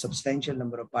substantial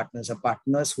number of partners are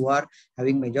partners who are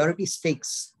having majority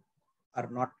stakes are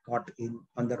not caught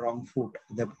on the wrong foot.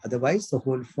 Otherwise, the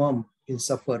whole firm will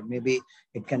suffer. Maybe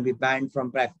it can be banned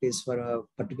from practice for a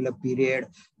particular period,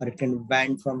 or it can be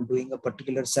banned from doing a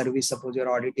particular service. Suppose your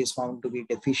audit is found to be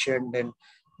deficient, then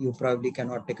you probably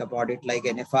cannot take up audit, like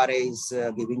NFRA is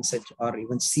giving such, or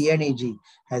even CNAG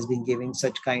has been giving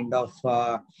such kind of,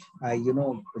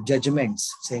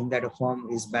 judgments saying that a firm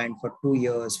is banned for 2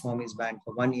 years, firm is banned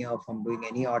for 1 year from doing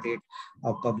any audit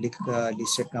of public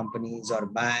listed companies or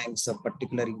banks or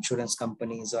particular insurance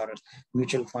companies or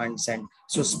mutual funds. And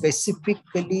so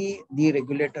specifically the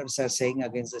regulators are saying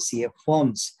against the CF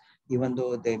firms, even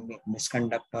though they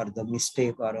misconduct or the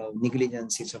mistake or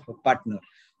negligences of a partner.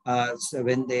 So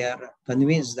when they are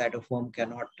convinced that a firm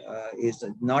is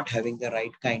not having the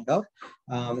right kind of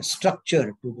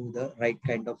structure to do the right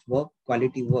kind of work,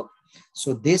 quality work.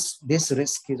 So this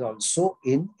risk is also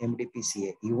in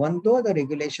MDPCA, even though the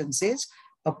regulation says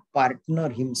a partner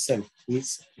himself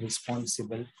is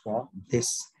responsible for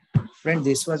this. Friend,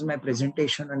 this was my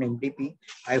presentation on MDP.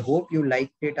 I hope you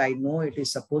liked it. I know it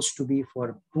is supposed to be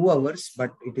for 2 hours,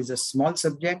 but it is a small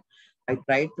subject. I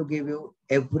tried to give you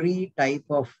every type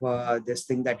of this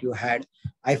thing that you had.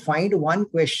 I find one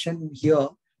question here,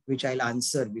 which I'll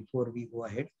answer before we go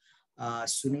ahead.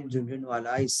 Sunil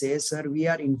Junjunwala, he says, sir, we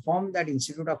are informed that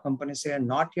Institute of Companies have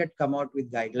not yet come out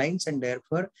with guidelines and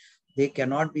therefore they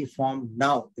cannot be formed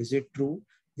now. Is it true?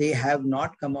 They have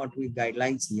not come out with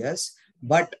guidelines, yes,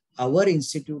 but our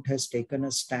institute has taken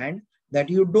a stand that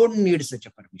you don't need such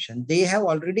a permission. They have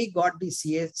already got the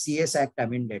CS Act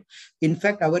amended. In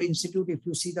fact, our institute, if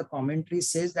you see the commentary,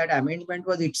 says that amendment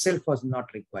was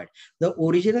not required. The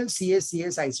original CS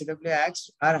ICW Acts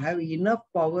have enough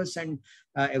powers and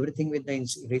everything with the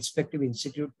respective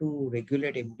institute to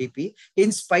regulate MDP.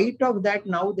 In spite of that,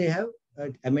 now they have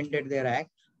amended their act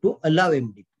to allow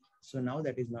MDP. So now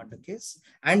that is not the case.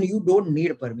 And you don't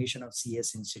need permission of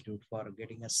CS Institute for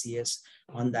getting a CS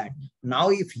on that. Now,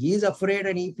 if he is afraid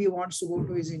and if he wants to go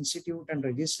to his institute and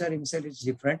register himself, it's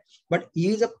different. But he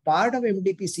is a part of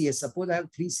MDP CS. Suppose I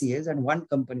have 3 CS and 1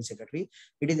 company secretary.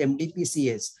 It is MDP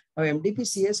CS. Now, MDP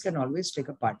CS can always take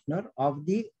a partner of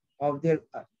their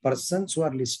persons who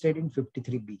are listed in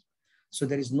 53B. So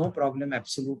there is no problem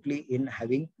absolutely in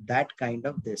having that kind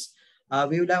of this.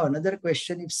 We will have another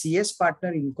question. If CS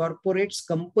partner incorporates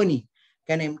company,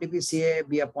 can MDP CA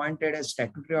be appointed as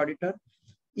statutory auditor?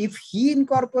 If he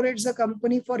incorporates the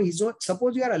company for his own,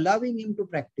 suppose you are allowing him to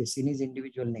practice in his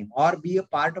individual name or be a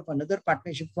part of another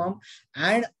partnership firm,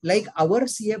 and like our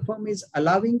CA firm is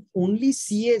allowing only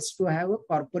CS to have a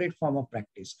corporate form of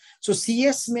practice. So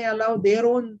CS may allow their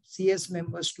own CS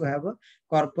members to have a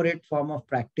corporate form of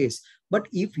practice. But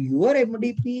if your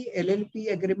MDP,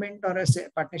 LLP agreement or a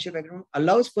partnership agreement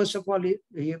allows, first of all,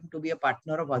 him to be a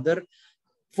partner of other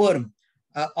firm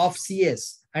of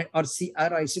CS or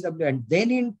ICW, and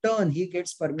then in turn he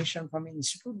gets permission from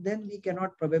institute, then we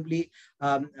cannot probably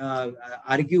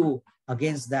argue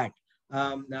against that.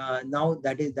 Now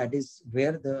that is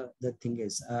where the thing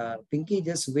is. Pinky,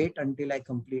 just wait until I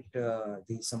complete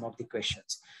some of the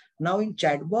questions. Now in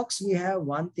chat box we have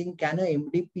one thing: can a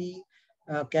MDP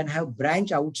can have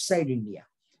branch outside India?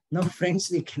 Now, friends,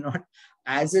 we cannot,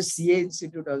 as a CA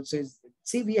institute also,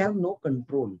 see, we have no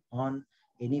control on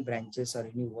any branches or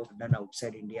any work done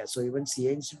outside India. So even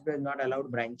CA institute is not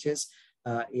allowed branches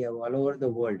all over the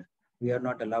world. We are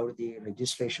not allowed the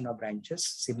registration of branches.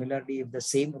 Similarly, if the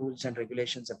same rules and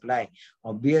regulations apply,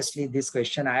 obviously this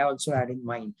question I also had in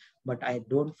mind, but I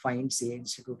don't find CA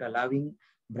institute allowing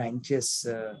branches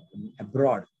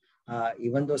abroad.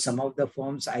 Even though some of the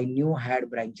firms I knew had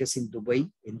branches in Dubai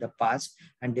in the past,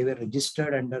 and they were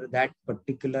registered under that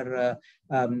particular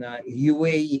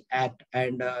UAE Act,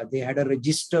 and they had a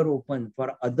register open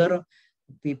for other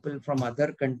people from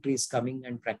other countries coming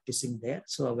and practicing there.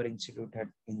 So our institute had,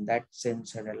 in that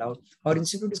sense, had allowed. Our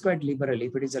institute is quite liberal.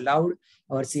 If it is allowed,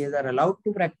 our CAs are allowed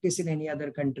to practice in any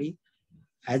other country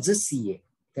as a CA,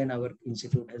 then our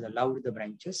institute has allowed the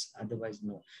branches, otherwise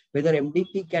no. Whether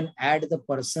MDP can add the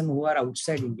person who are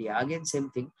outside India, again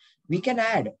same thing, we can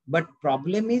add, but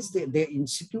problem is the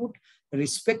institute,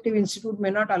 respective institute may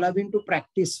not allow him to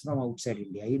practice from outside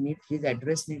India. His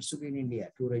address needs to be in India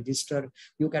to register.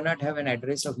 You cannot have an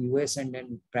address of US and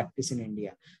then practice in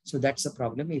India. So that's the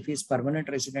problem. If he's permanent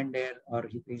resident there, or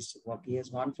if he has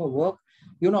gone for work,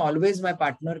 always my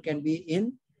partner can be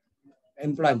in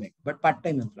employment, but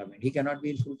part-time employment. He cannot be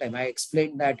in full-time. I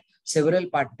explained that several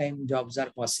part-time jobs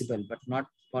are possible, but not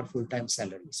for full-time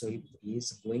salary. So if he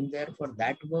is going there for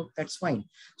that work, that's fine.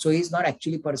 So he's not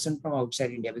actually a person from outside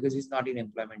India because he's not in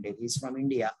employment. If he's from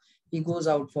India, he goes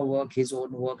out for work, his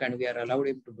own work, and we are allowed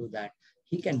him to do that.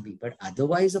 He can be, but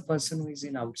otherwise a person who is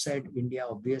in outside India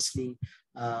obviously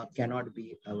cannot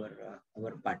be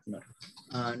our partner.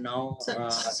 Now,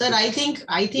 sir, I think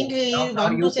now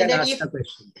you can ask the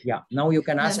question. Yeah, now you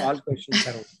can ask all questions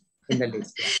are in the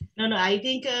list. Yeah. No, I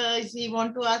think we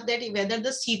want to ask that whether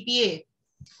the CPA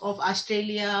of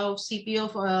Australia, of CPA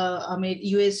of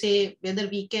USA, whether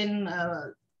we can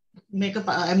make a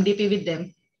MDP with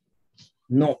them.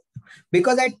 No,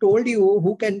 because I told you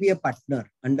who can be a partner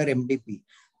under MDP.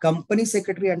 Company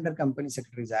secretary under Company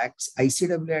Secretaries Acts,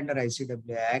 ICW under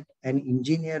ICW Act, an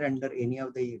engineer under any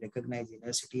of the recognized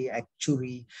university,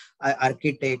 actuary,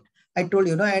 architect. I told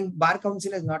you, and Bar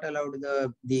Council has not allowed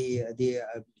the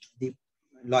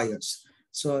lawyers.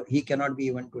 So he cannot be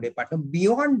even today partner.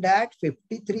 Beyond that,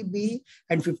 53B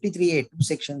and 53A, two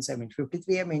sections,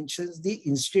 53A mentions the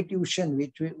institution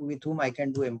with whom I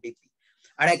can do MDP.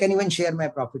 And I can even share my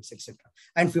profits, etc.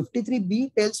 And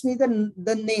 53B tells me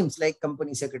the names like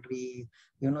company secretary,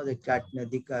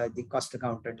 the cost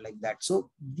accountant, like that. So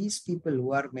these people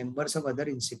who are members of other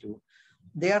institute,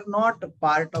 they are not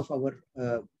part of our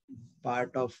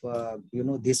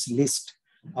this list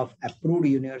of approved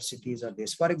universities or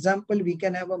this. For example, we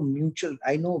can have a mutual.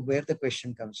 I know where the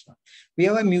question comes from. We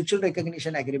have a mutual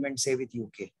recognition agreement, say with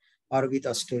UK or with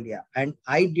Australia, and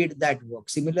I did that work.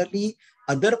 Similarly,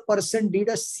 other person did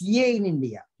a CA in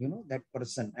India, that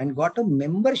person, and got a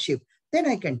membership, then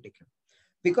I can take him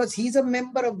because he's a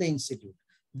member of the institute.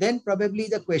 Then probably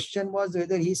the question was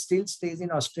whether he still stays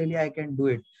in Australia, I can do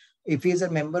it. If he is a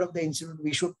member of the institute,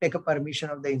 we should take a permission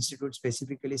of the institute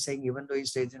specifically saying, even though he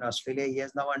stays in Australia, he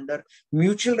has now under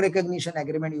mutual recognition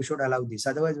agreement, you should allow this.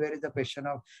 Otherwise, where is the question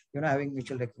of, having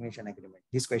mutual recognition agreement?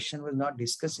 This question was not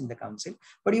discussed in the council,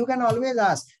 but you can always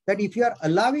ask that if you are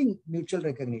allowing mutual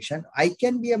recognition, I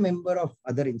can be a member of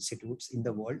other institutes in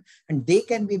the world and they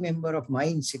can be member of my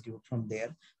institute from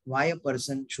there. Why a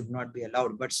person should not be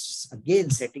allowed? But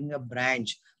again, setting a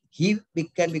branch, he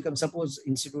can become, suppose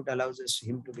institute allows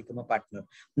him to become a partner.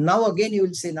 Now again, you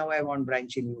will say, now I want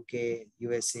branch in UK,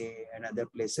 USA and other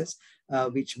places,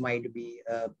 which might be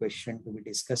a question to be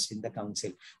discussed in the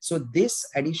council. So this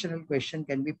additional question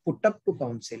can be put up to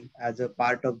council as a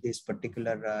part of this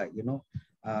particular,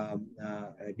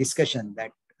 discussion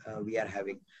that we are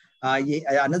having.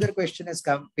 Another question has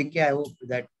come, Pinky, I hope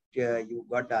that you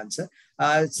got the answer.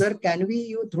 Sir, can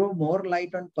you throw more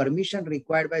light on permission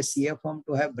required by CA firm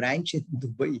to have branch in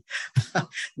Dubai?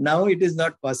 Now it is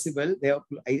not possible. They have,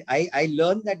 I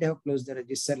learned that they have closed the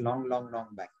register long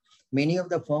back. Many of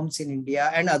the firms in India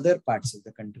and other parts of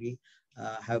the country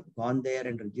have gone there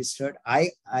and registered.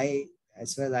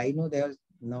 As far as I know, they are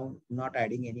now not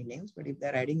adding any names, but if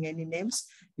they're adding any names,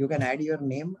 you can add your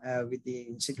name with the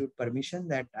institute permission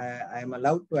that I am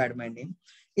allowed to add my name.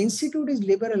 Institute is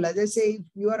liberal. As I say, if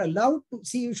you are allowed to,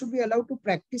 see, you should be allowed to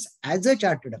practice as a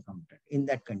chartered accountant in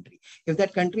that country. If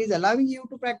that country is allowing you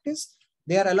to practice,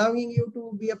 they are allowing you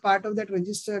to be a part of that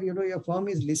register. Your firm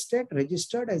is listed,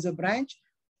 registered as a branch.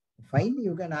 Fine,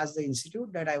 you can ask the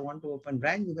institute that I want to open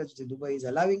branch because Dubai is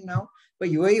allowing now, but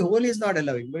UAE whole is not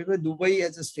allowing, but Dubai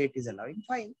as a state is allowing.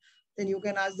 Fine. Then you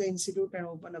can ask the institute and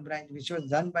open a branch, which was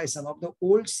done by some of the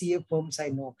old CA firms I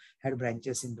know had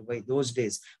branches in Dubai those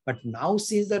days. But now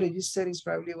since the register is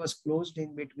probably was closed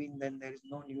in between, then there is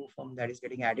no new firm that is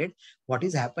getting added. What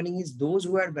is happening is those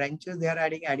who had branches, they are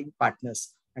adding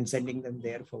partners and sending them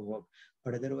there for work.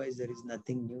 But otherwise, there is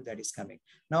nothing new that is coming.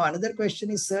 Now, another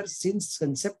question is, sir, since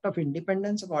concept of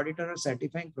independence of auditor or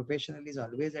certifying professional is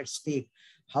always at stake,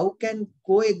 how can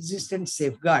coexist and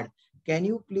safeguard? Can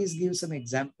you please give some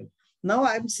example? Now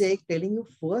I'm telling you,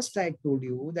 first I told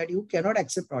you that you cannot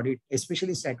accept audit,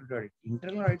 especially statutory audit.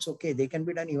 Internal audits, okay, they can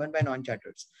be done even by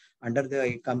non-chartereds under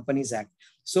the Companies Act.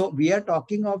 So we are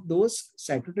talking of those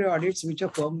statutory audits which a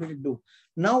firm will do.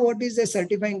 Now what is a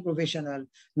certifying professional?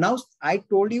 Now I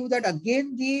told you that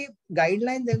again the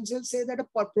guidelines themselves say that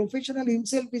a professional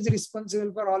himself is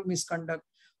responsible for all misconduct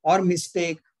or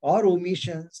mistake or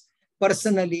omissions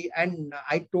personally, and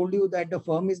I told you that the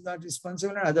firm is not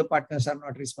responsible and other partners are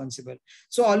not responsible.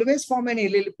 So always form an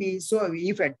LLP. So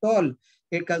if at all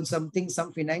it comes some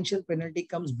financial penalty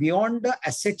comes beyond the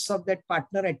assets of that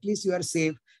partner, at least you are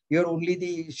safe. You're only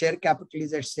the share capital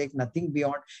is at stake, nothing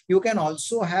beyond. You can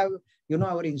also have,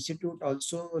 our institute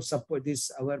also support this.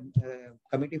 Our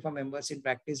committee for members in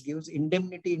practice gives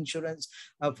indemnity insurance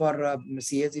for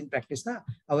CAs in practice.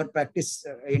 Our practice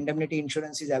indemnity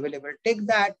insurance is available. Take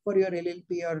that for your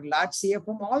LLP or large CA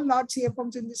firm. All large CA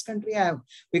firms in this country have,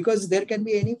 because there can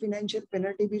be any financial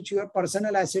penalty which your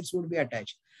personal assets would be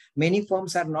attached. Many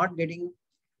firms are not getting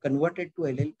converted to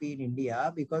LLP in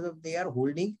India because of they are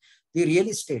holding the real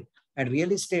estate. And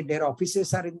real estate, their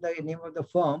offices are in the name of the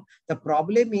firm. The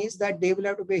problem is that they will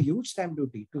have to pay a huge stamp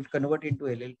duty to convert into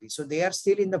LLP. So they are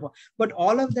still in the firm. But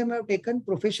all of them have taken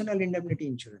professional indemnity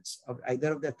insurance, of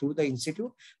either of the through the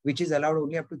institute, which is allowed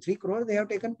only up to 3 crore. They have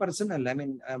taken personal. I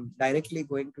mean, directly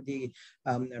going to the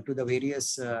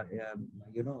various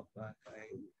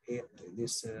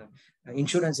this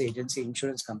insurance agency,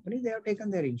 insurance company, they have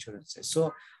taken their insurances.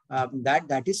 So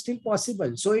that is still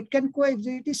possible. So it can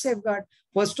coexist. It is safeguard.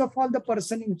 First of all, the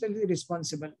person himself is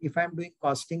responsible. If I am doing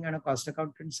costing and a cost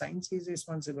accountant signs, he is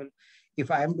responsible.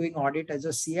 If I am doing audit as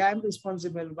a CA, I am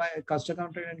responsible. By cost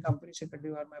accountant and company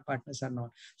secretary or my partners are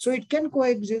not. So it can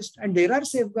coexist, and there are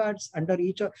safeguards under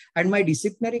each. And my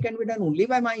disciplinary can be done only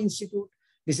by my institute.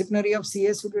 Disciplinary of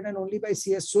CS would be done only by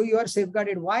CS. So you are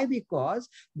safeguarded. Why? Because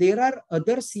there are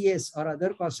other CS or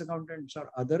other cost accountants or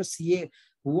other CA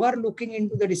who are looking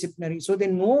into the disciplinary. So they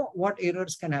know what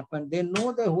errors can happen. They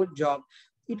know the whole job.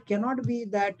 It cannot be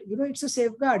that, it's a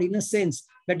safeguard in a sense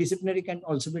that disciplinary can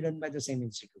also be done by the same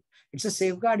institute. It's a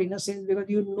safeguard in a sense because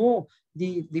you know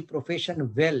the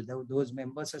profession well. Those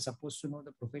members are supposed to know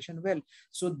the profession well.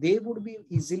 So they would be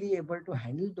easily able to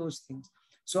handle those things.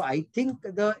 So I think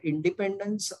the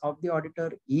independence of the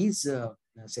auditor is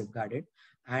safeguarded,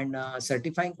 and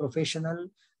certifying professional,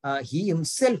 he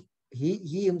himself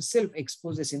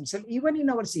exposes himself even in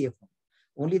our CFO.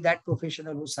 Only that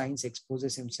professional who signs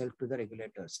exposes himself to the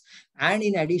regulators. And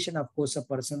in addition, of course, a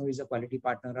person who is a quality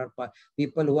partner or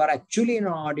people who are actually in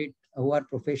audit, who are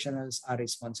professionals, are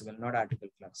responsible, not article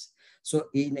clerks. So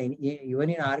even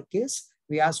in our case,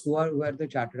 we ask who are the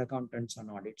chartered accountants on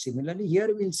audit. Similarly,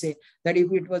 here we'll say that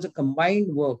if it was a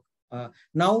combined work,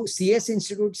 now CS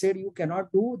Institute said you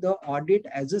cannot do the audit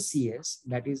as a CS,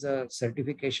 that is a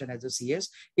certification as a CS,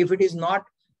 if it is not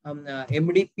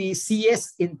MDP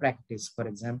CS in practice, for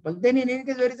example. Then in any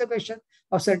case, there is a question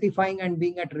of certifying and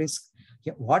being at risk.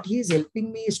 What he is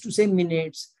helping me is to say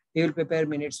minutes. He will prepare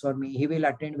minutes for me. He will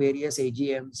attend various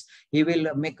AGMs. He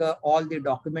will make all the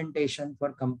documentation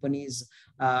for companies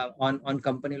on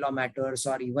company law matters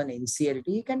or even NCLT.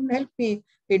 He can help me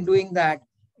in doing that.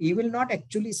 He will not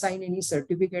actually sign any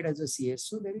certificate as a CS.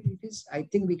 So there it is. I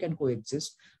think we can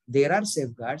coexist. There are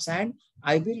safeguards, and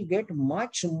I will get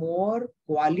much more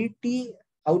quality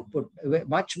output,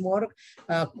 much more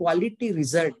quality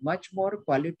result, much more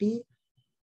quality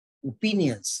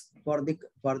opinions for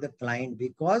the client,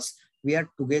 because we are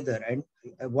together. And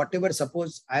whatever,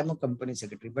 suppose I'm a company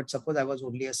secretary, but suppose I was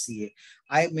only a CA,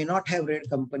 I may not have read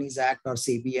Companies Act or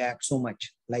SEBI Act so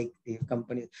much like the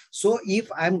company. So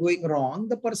if I'm going wrong,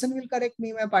 the person will correct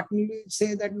me. My partner will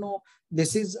say that no,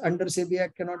 this is under SEBI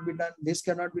Act, cannot be done. This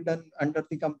cannot be done under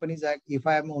the Companies Act if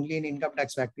I am only in income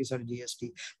tax practice or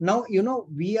GST. Now,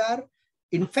 we are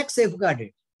in fact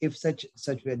safeguarded if such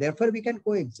way. Therefore, we can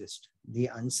coexist. The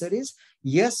answer is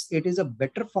yes, it is a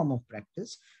better form of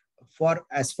practice for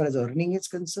as far as earning is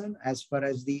concerned, as far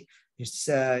as the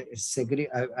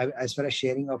as far as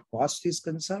sharing of cost is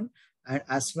concerned, and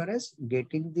as far as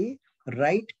getting the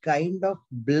right kind of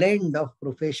blend of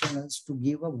professionals to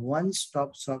give a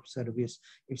one-stop shop service.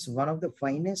 It's one of the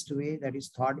finest way that is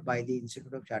thought by the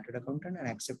Institute of Chartered Accountant and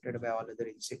accepted by all other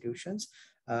institutions,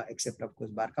 except of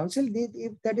course Bar Council.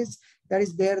 If that is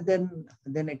there, then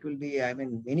it will be, I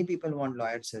mean, many people want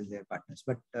lawyers as their partners,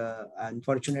 but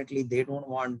unfortunately they don't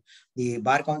want, the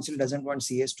Bar Council doesn't want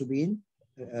CS to be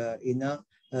in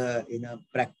a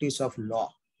practice of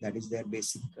law. That is their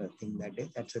basic thing that day.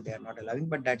 That's what they are not allowing,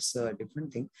 but that's a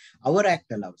different thing. Our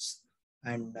act allows,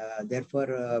 and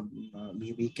therefore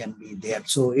we can be there.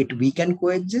 So we can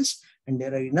coexist, and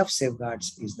there are enough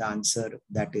safeguards. Is the answer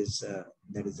that is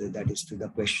to the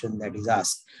question that is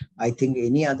asked. I think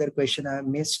any other question I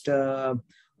missed?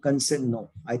 Consent?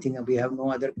 No, I think we have no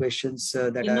other questions.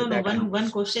 One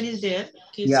question is there.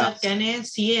 Yeah. Sir, can a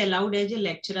CA allowed as a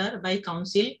lecturer by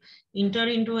council enter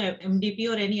into MDP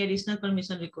or any additional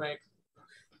permission required?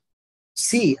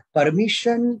 See,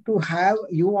 permission to have,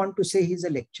 you want to say he's a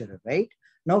lecturer, right?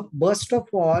 Now, first of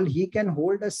all, he can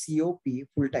hold a COP,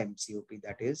 full-time COP,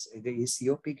 that is, his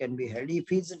COP can be held if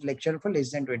he's a lecturer for less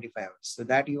than 25 hours. So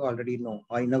that you already know,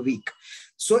 or in a week.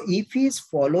 So if he is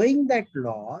following that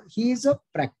law, he is a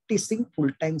practicing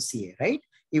full-time CA, right?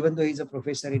 Even though he's a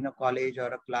professor in a college or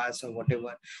a class or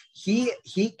whatever, he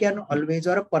can always,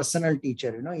 or a personal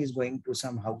teacher, he's going to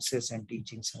some houses and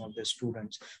teaching some of the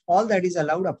students. All that is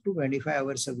allowed up to 25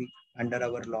 hours a week under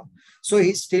our law. So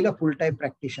he's still a full-time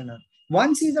practitioner.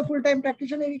 Once he's a full-time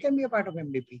practitioner, he can be a part of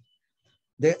MDP.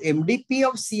 The MDP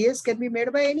of CS can be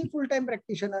made by any full-time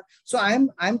practitioner. So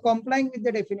I'm complying with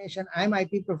the definition. I'm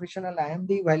IP professional. I am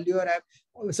the valuer.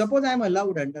 Suppose I'm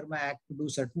allowed under my act to do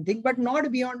certain thing, but not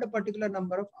beyond a particular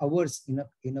number of hours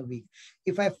in a week.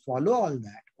 If I follow all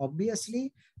that,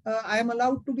 obviously I am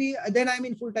allowed to be. Then I'm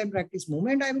in full-time practice.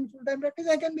 Moment I'm in full-time practice,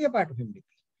 I can be a part of MDP.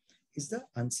 Is the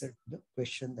answer to the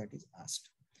question that is asked.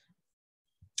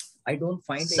 I don't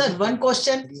find. Sir, one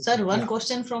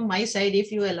question from my side,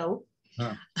 if you allow.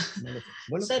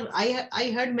 Sir,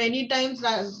 I heard many times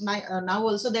now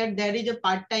also that there is a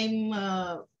part-time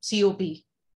COP.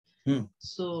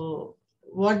 So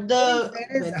what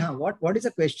is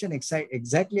the question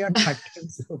exactly on part-time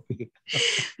COP?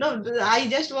 No, I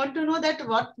just want to know that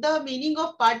what the meaning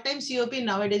of part-time COP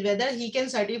nowadays, whether he can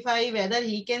certify, whether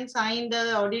he can sign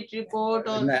the audit report,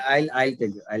 or I'll tell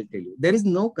you. There is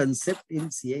no concept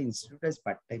in CA Institute as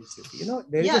part-time COP.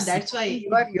 That's why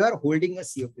you are holding a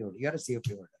COP holder. You are a COP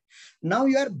holder. Now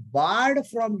you are barred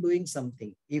from doing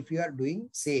something. If you are doing,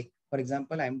 say, for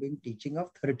example, I'm doing teaching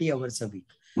of 30 hours a week,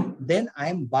 then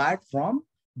I'm barred from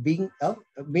being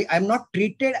I'm not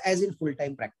treated as in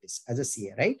full-time practice as a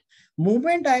CA, right?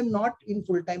 Moment I'm not in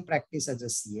full-time practice as a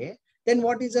CA, then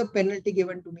what is a penalty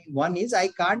given to me? One is I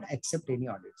can't accept any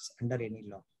audits under any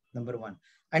law, number one.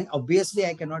 And obviously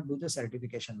I cannot do the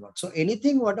certification work. So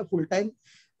anything what a full-time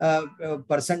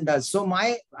person does. So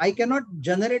I cannot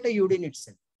generate a UDIN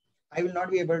itself. I will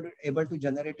not be able to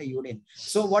generate a UDIN.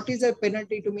 So what is a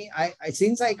penalty to me?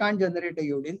 Since I can't generate a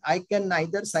UDIN, I can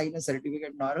neither sign a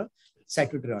certificate nor a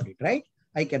statutory audit, right?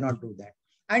 I cannot do that.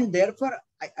 And therefore,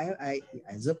 I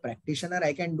as a practitioner,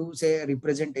 I can do, say,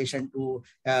 representation to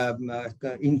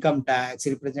income tax,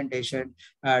 representation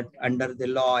under the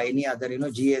law, any other,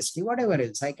 GST, whatever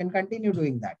else. I can continue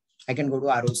doing that. I can go to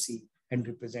ROC and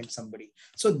represent somebody.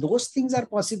 So those things are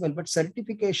possible, but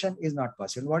certification is not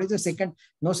possible. What is the second?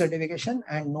 No certification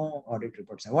and no audit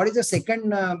reports. What is the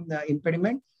second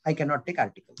impediment? I cannot take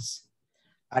articles.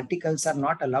 Articles are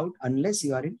not allowed unless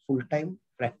you are in full-time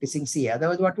practicing CA.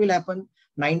 Otherwise, what will happen?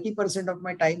 90% of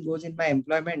my time goes in my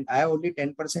employment. I have only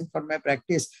 10% for my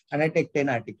practice and I take 10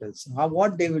 articles.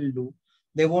 What they will do?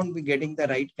 They won't be getting the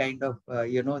right kind of,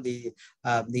 the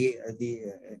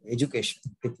education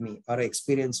with me or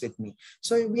experience with me.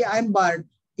 So I'm barred.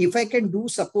 If I can do,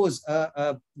 suppose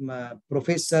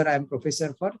professor, I'm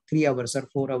professor for 3 hours or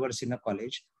 4 hours in a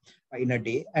college in a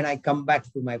day, and I come back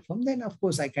to my firm, then of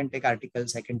course I can take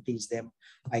articles, I can teach them,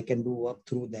 I can do work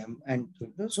through them. And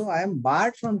so I am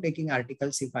barred from taking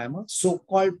articles if I am a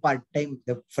so-called part-time,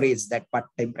 the phrase that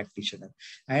part-time practitioner.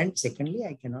 And secondly,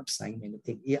 I cannot sign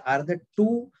anything. Here are the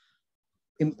two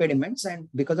impediments, and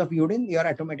because of UDIN, you are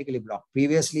automatically blocked.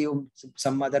 Previously,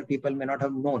 some other people may not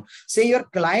have known. Say your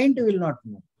client will not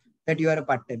know that you are a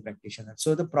part-time practitioner.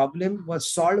 So the problem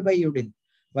was solved by UDIN.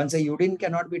 Once a UDIN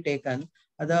cannot be taken,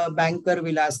 the banker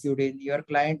will ask UDIN, your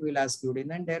client will ask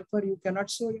UDIN, and therefore you cannot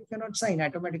sign.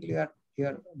 Automatically, you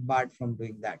are barred from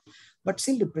doing that. But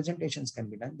still, representations can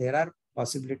be done. There are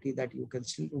possibility that you can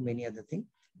still do many other things,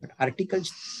 but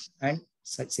articles and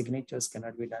such signatures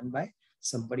cannot be done by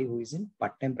somebody who is in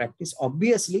part-time practice.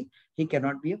 Obviously, he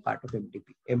cannot be a part of MDP.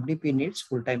 MDP needs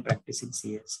full-time practicing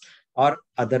CS or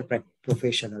other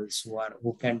professionals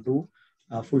who can do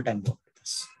full-time work with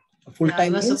us.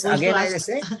 Full-time means, again, I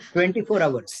say 24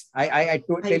 hours. I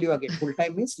tell you again,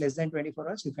 full-time means less than 24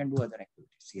 hours, you can do other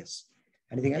activities. Yes.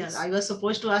 Anything else? I was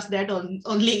supposed to ask that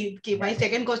only. My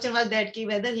second question was that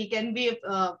whether he can be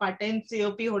a part-time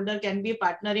COP holder, can be a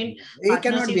partner in. He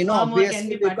cannot be, no,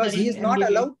 obviously, because he is not MDP.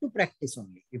 Allowed to practice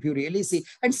only. If you really see,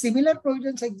 and similar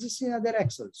provisions exist in other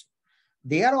acts also.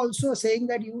 They are also saying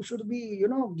that you should be,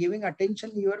 giving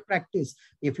attention to your practice.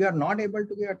 If you are not able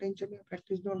to give attention to your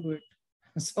practice, don't do it.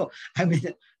 So, I mean,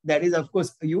 that is, of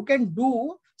course, you can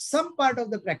do some part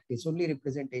of the practice, only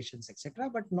representations, etc.,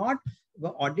 but not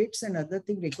the audits and other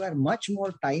things require much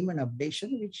more time and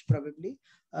updation, which probably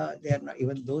they are not,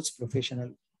 even those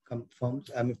professional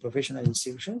firms, professional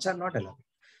institutions are not allowed.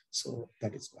 So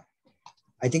that is why.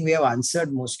 I think we have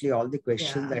answered mostly all the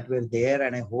questions that were there,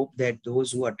 and I hope that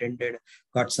those who attended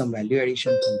got some value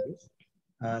addition from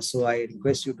this. So I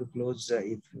request you to close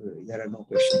if there are no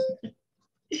questions.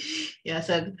 Yeah,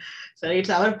 sir. Sir, it's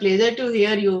our pleasure to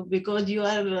hear you, because you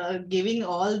are giving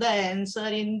all the answer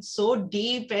in so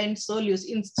deep and so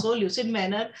lucid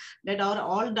manner that our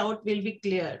all doubt will be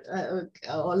cleared,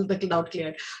 all the doubt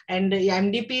cleared. And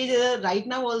MDP is right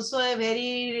now also a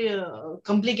very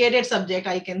complicated subject,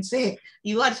 I can say.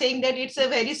 You are saying that it's a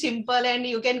very simple and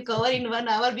you can cover in 1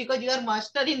 hour because you are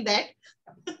master in that.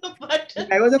 But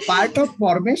I was a part of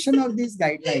formation of these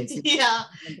guidelines. You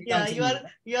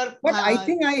are. But I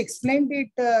think I explained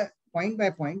it point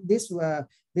by point.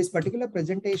 This particular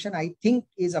presentation, I think,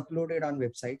 is uploaded on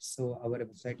websites. So our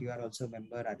website, you are also a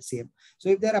member RCM. So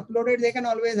if they're uploaded, they can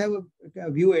always have a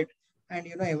view it. And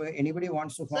anybody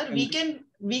wants to. Sir, we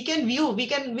can view. We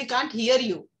can't hear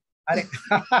you.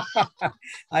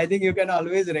 I think you can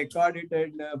always record it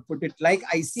and put it, like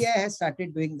ICI has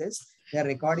started doing this. They are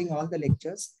recording all the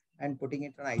lectures and putting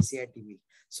it on ICI TV.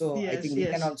 So I think we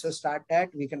can also start that.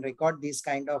 We can record these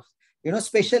kind of,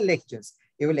 special lectures.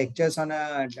 Even lectures on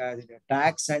a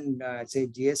tax and say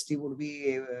GST would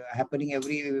be happening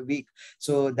every week.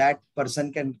 So that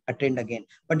person can attend again.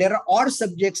 But there are odd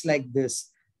subjects like this,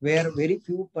 where very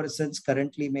few persons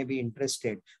currently may be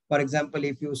interested. For example,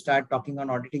 if you start talking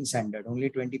on auditing standard, only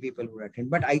 20 people would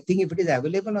attend. But I think if it is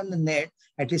available on the net,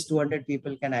 at least 200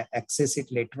 people can access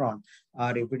it later on.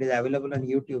 Or if it is available on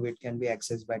YouTube, it can be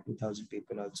accessed by 2000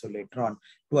 people also later on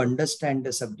to understand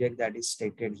the subject that is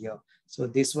stated here. So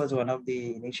this was one of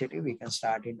the initiatives we can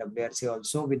start in WRC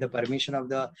also. With the permission of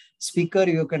the speaker,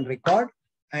 you can record.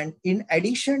 And in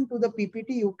addition to the PPT,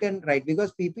 you can write,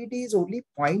 because PPT is only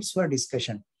points for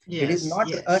discussion. It is not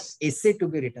an essay to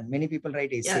be written. Many people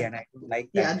write essay, and I don't like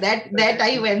that. Yeah, that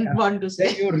I want to say.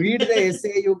 When you read the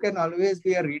essay, you can always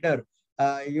be a reader.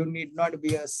 You need not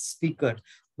be a speaker.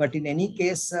 But in any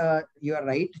case, you are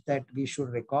right that we should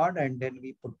record, and then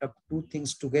we put up two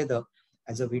things together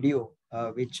as a video,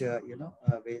 which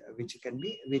can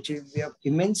be, which we have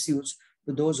immense use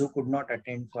to those who could not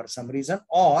attend for some reason,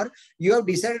 or you have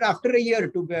decided after a year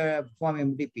to form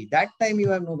MDP. That time you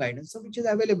have no guidance, so which is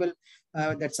available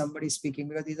that somebody is speaking,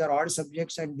 because these are odd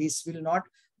subjects and this will not,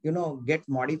 get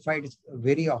modified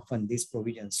very often, these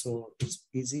provisions. So it's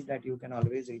easy that you can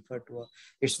always refer to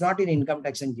it's not in income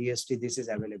tax and GST, this is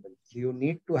available. You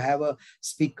need to have a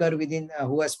speaker within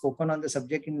who has spoken on the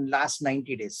subject in last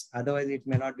 90 days. Otherwise it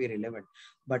may not be relevant.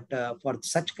 But for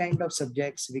such kind of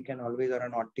subjects, we can always, or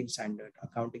an auditing standard,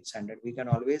 accounting standard, we can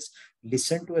always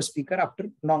listen to a speaker after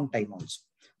long time also.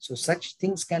 So such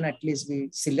things can at least be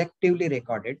selectively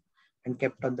recorded and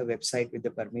kept on the website with the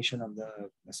permission of the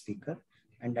speaker,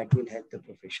 and that will help the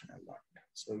profession a lot.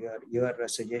 So your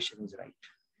suggestion is right.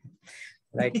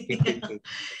 Right. Keep thinking.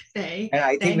 And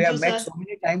I think we have met so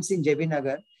many times in JB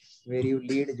Nagar, where you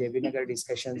lead JB Nagar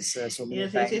discussions so many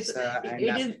times, and we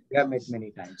have met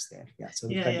many times there. Yeah. So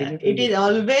we continue. It is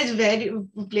always very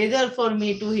pleasure for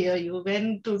me to hear you.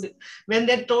 When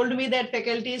they told me that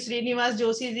faculty is Shriniwas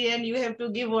Joshi ji and you have to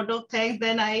give vote of thanks,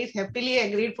 then I happily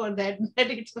agreed for that.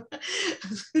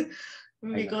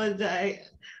 Because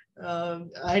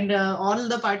and all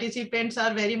the participants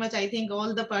are very much, I think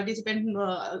all the participants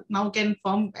now can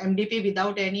form MDP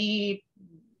without any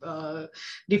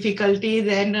difficulties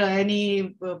and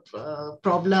any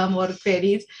problem or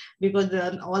queries, because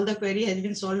all the query has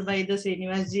been solved by the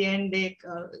Shriniwas ji, and they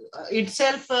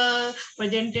itself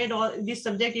presented all this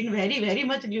subject in very, very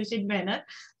much lucid manner.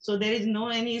 So there is no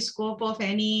any scope of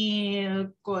any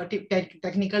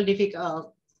technical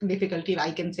difficulty,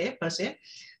 I can say, per se.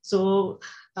 So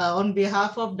on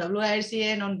behalf of WIRC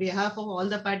and on behalf of all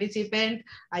the participants,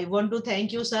 I want to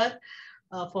thank you, sir,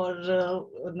 for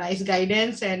nice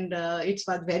guidance, and it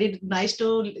was very nice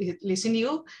to listen to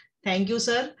you. Thank you,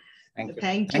 sir. Thank you.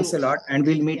 Thanks a lot, and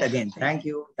we'll meet again. Thank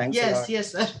you. Thanks a lot.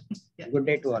 Yes, sir. Good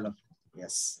day to all of you.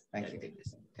 Yes. Thank you.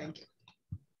 Thank you.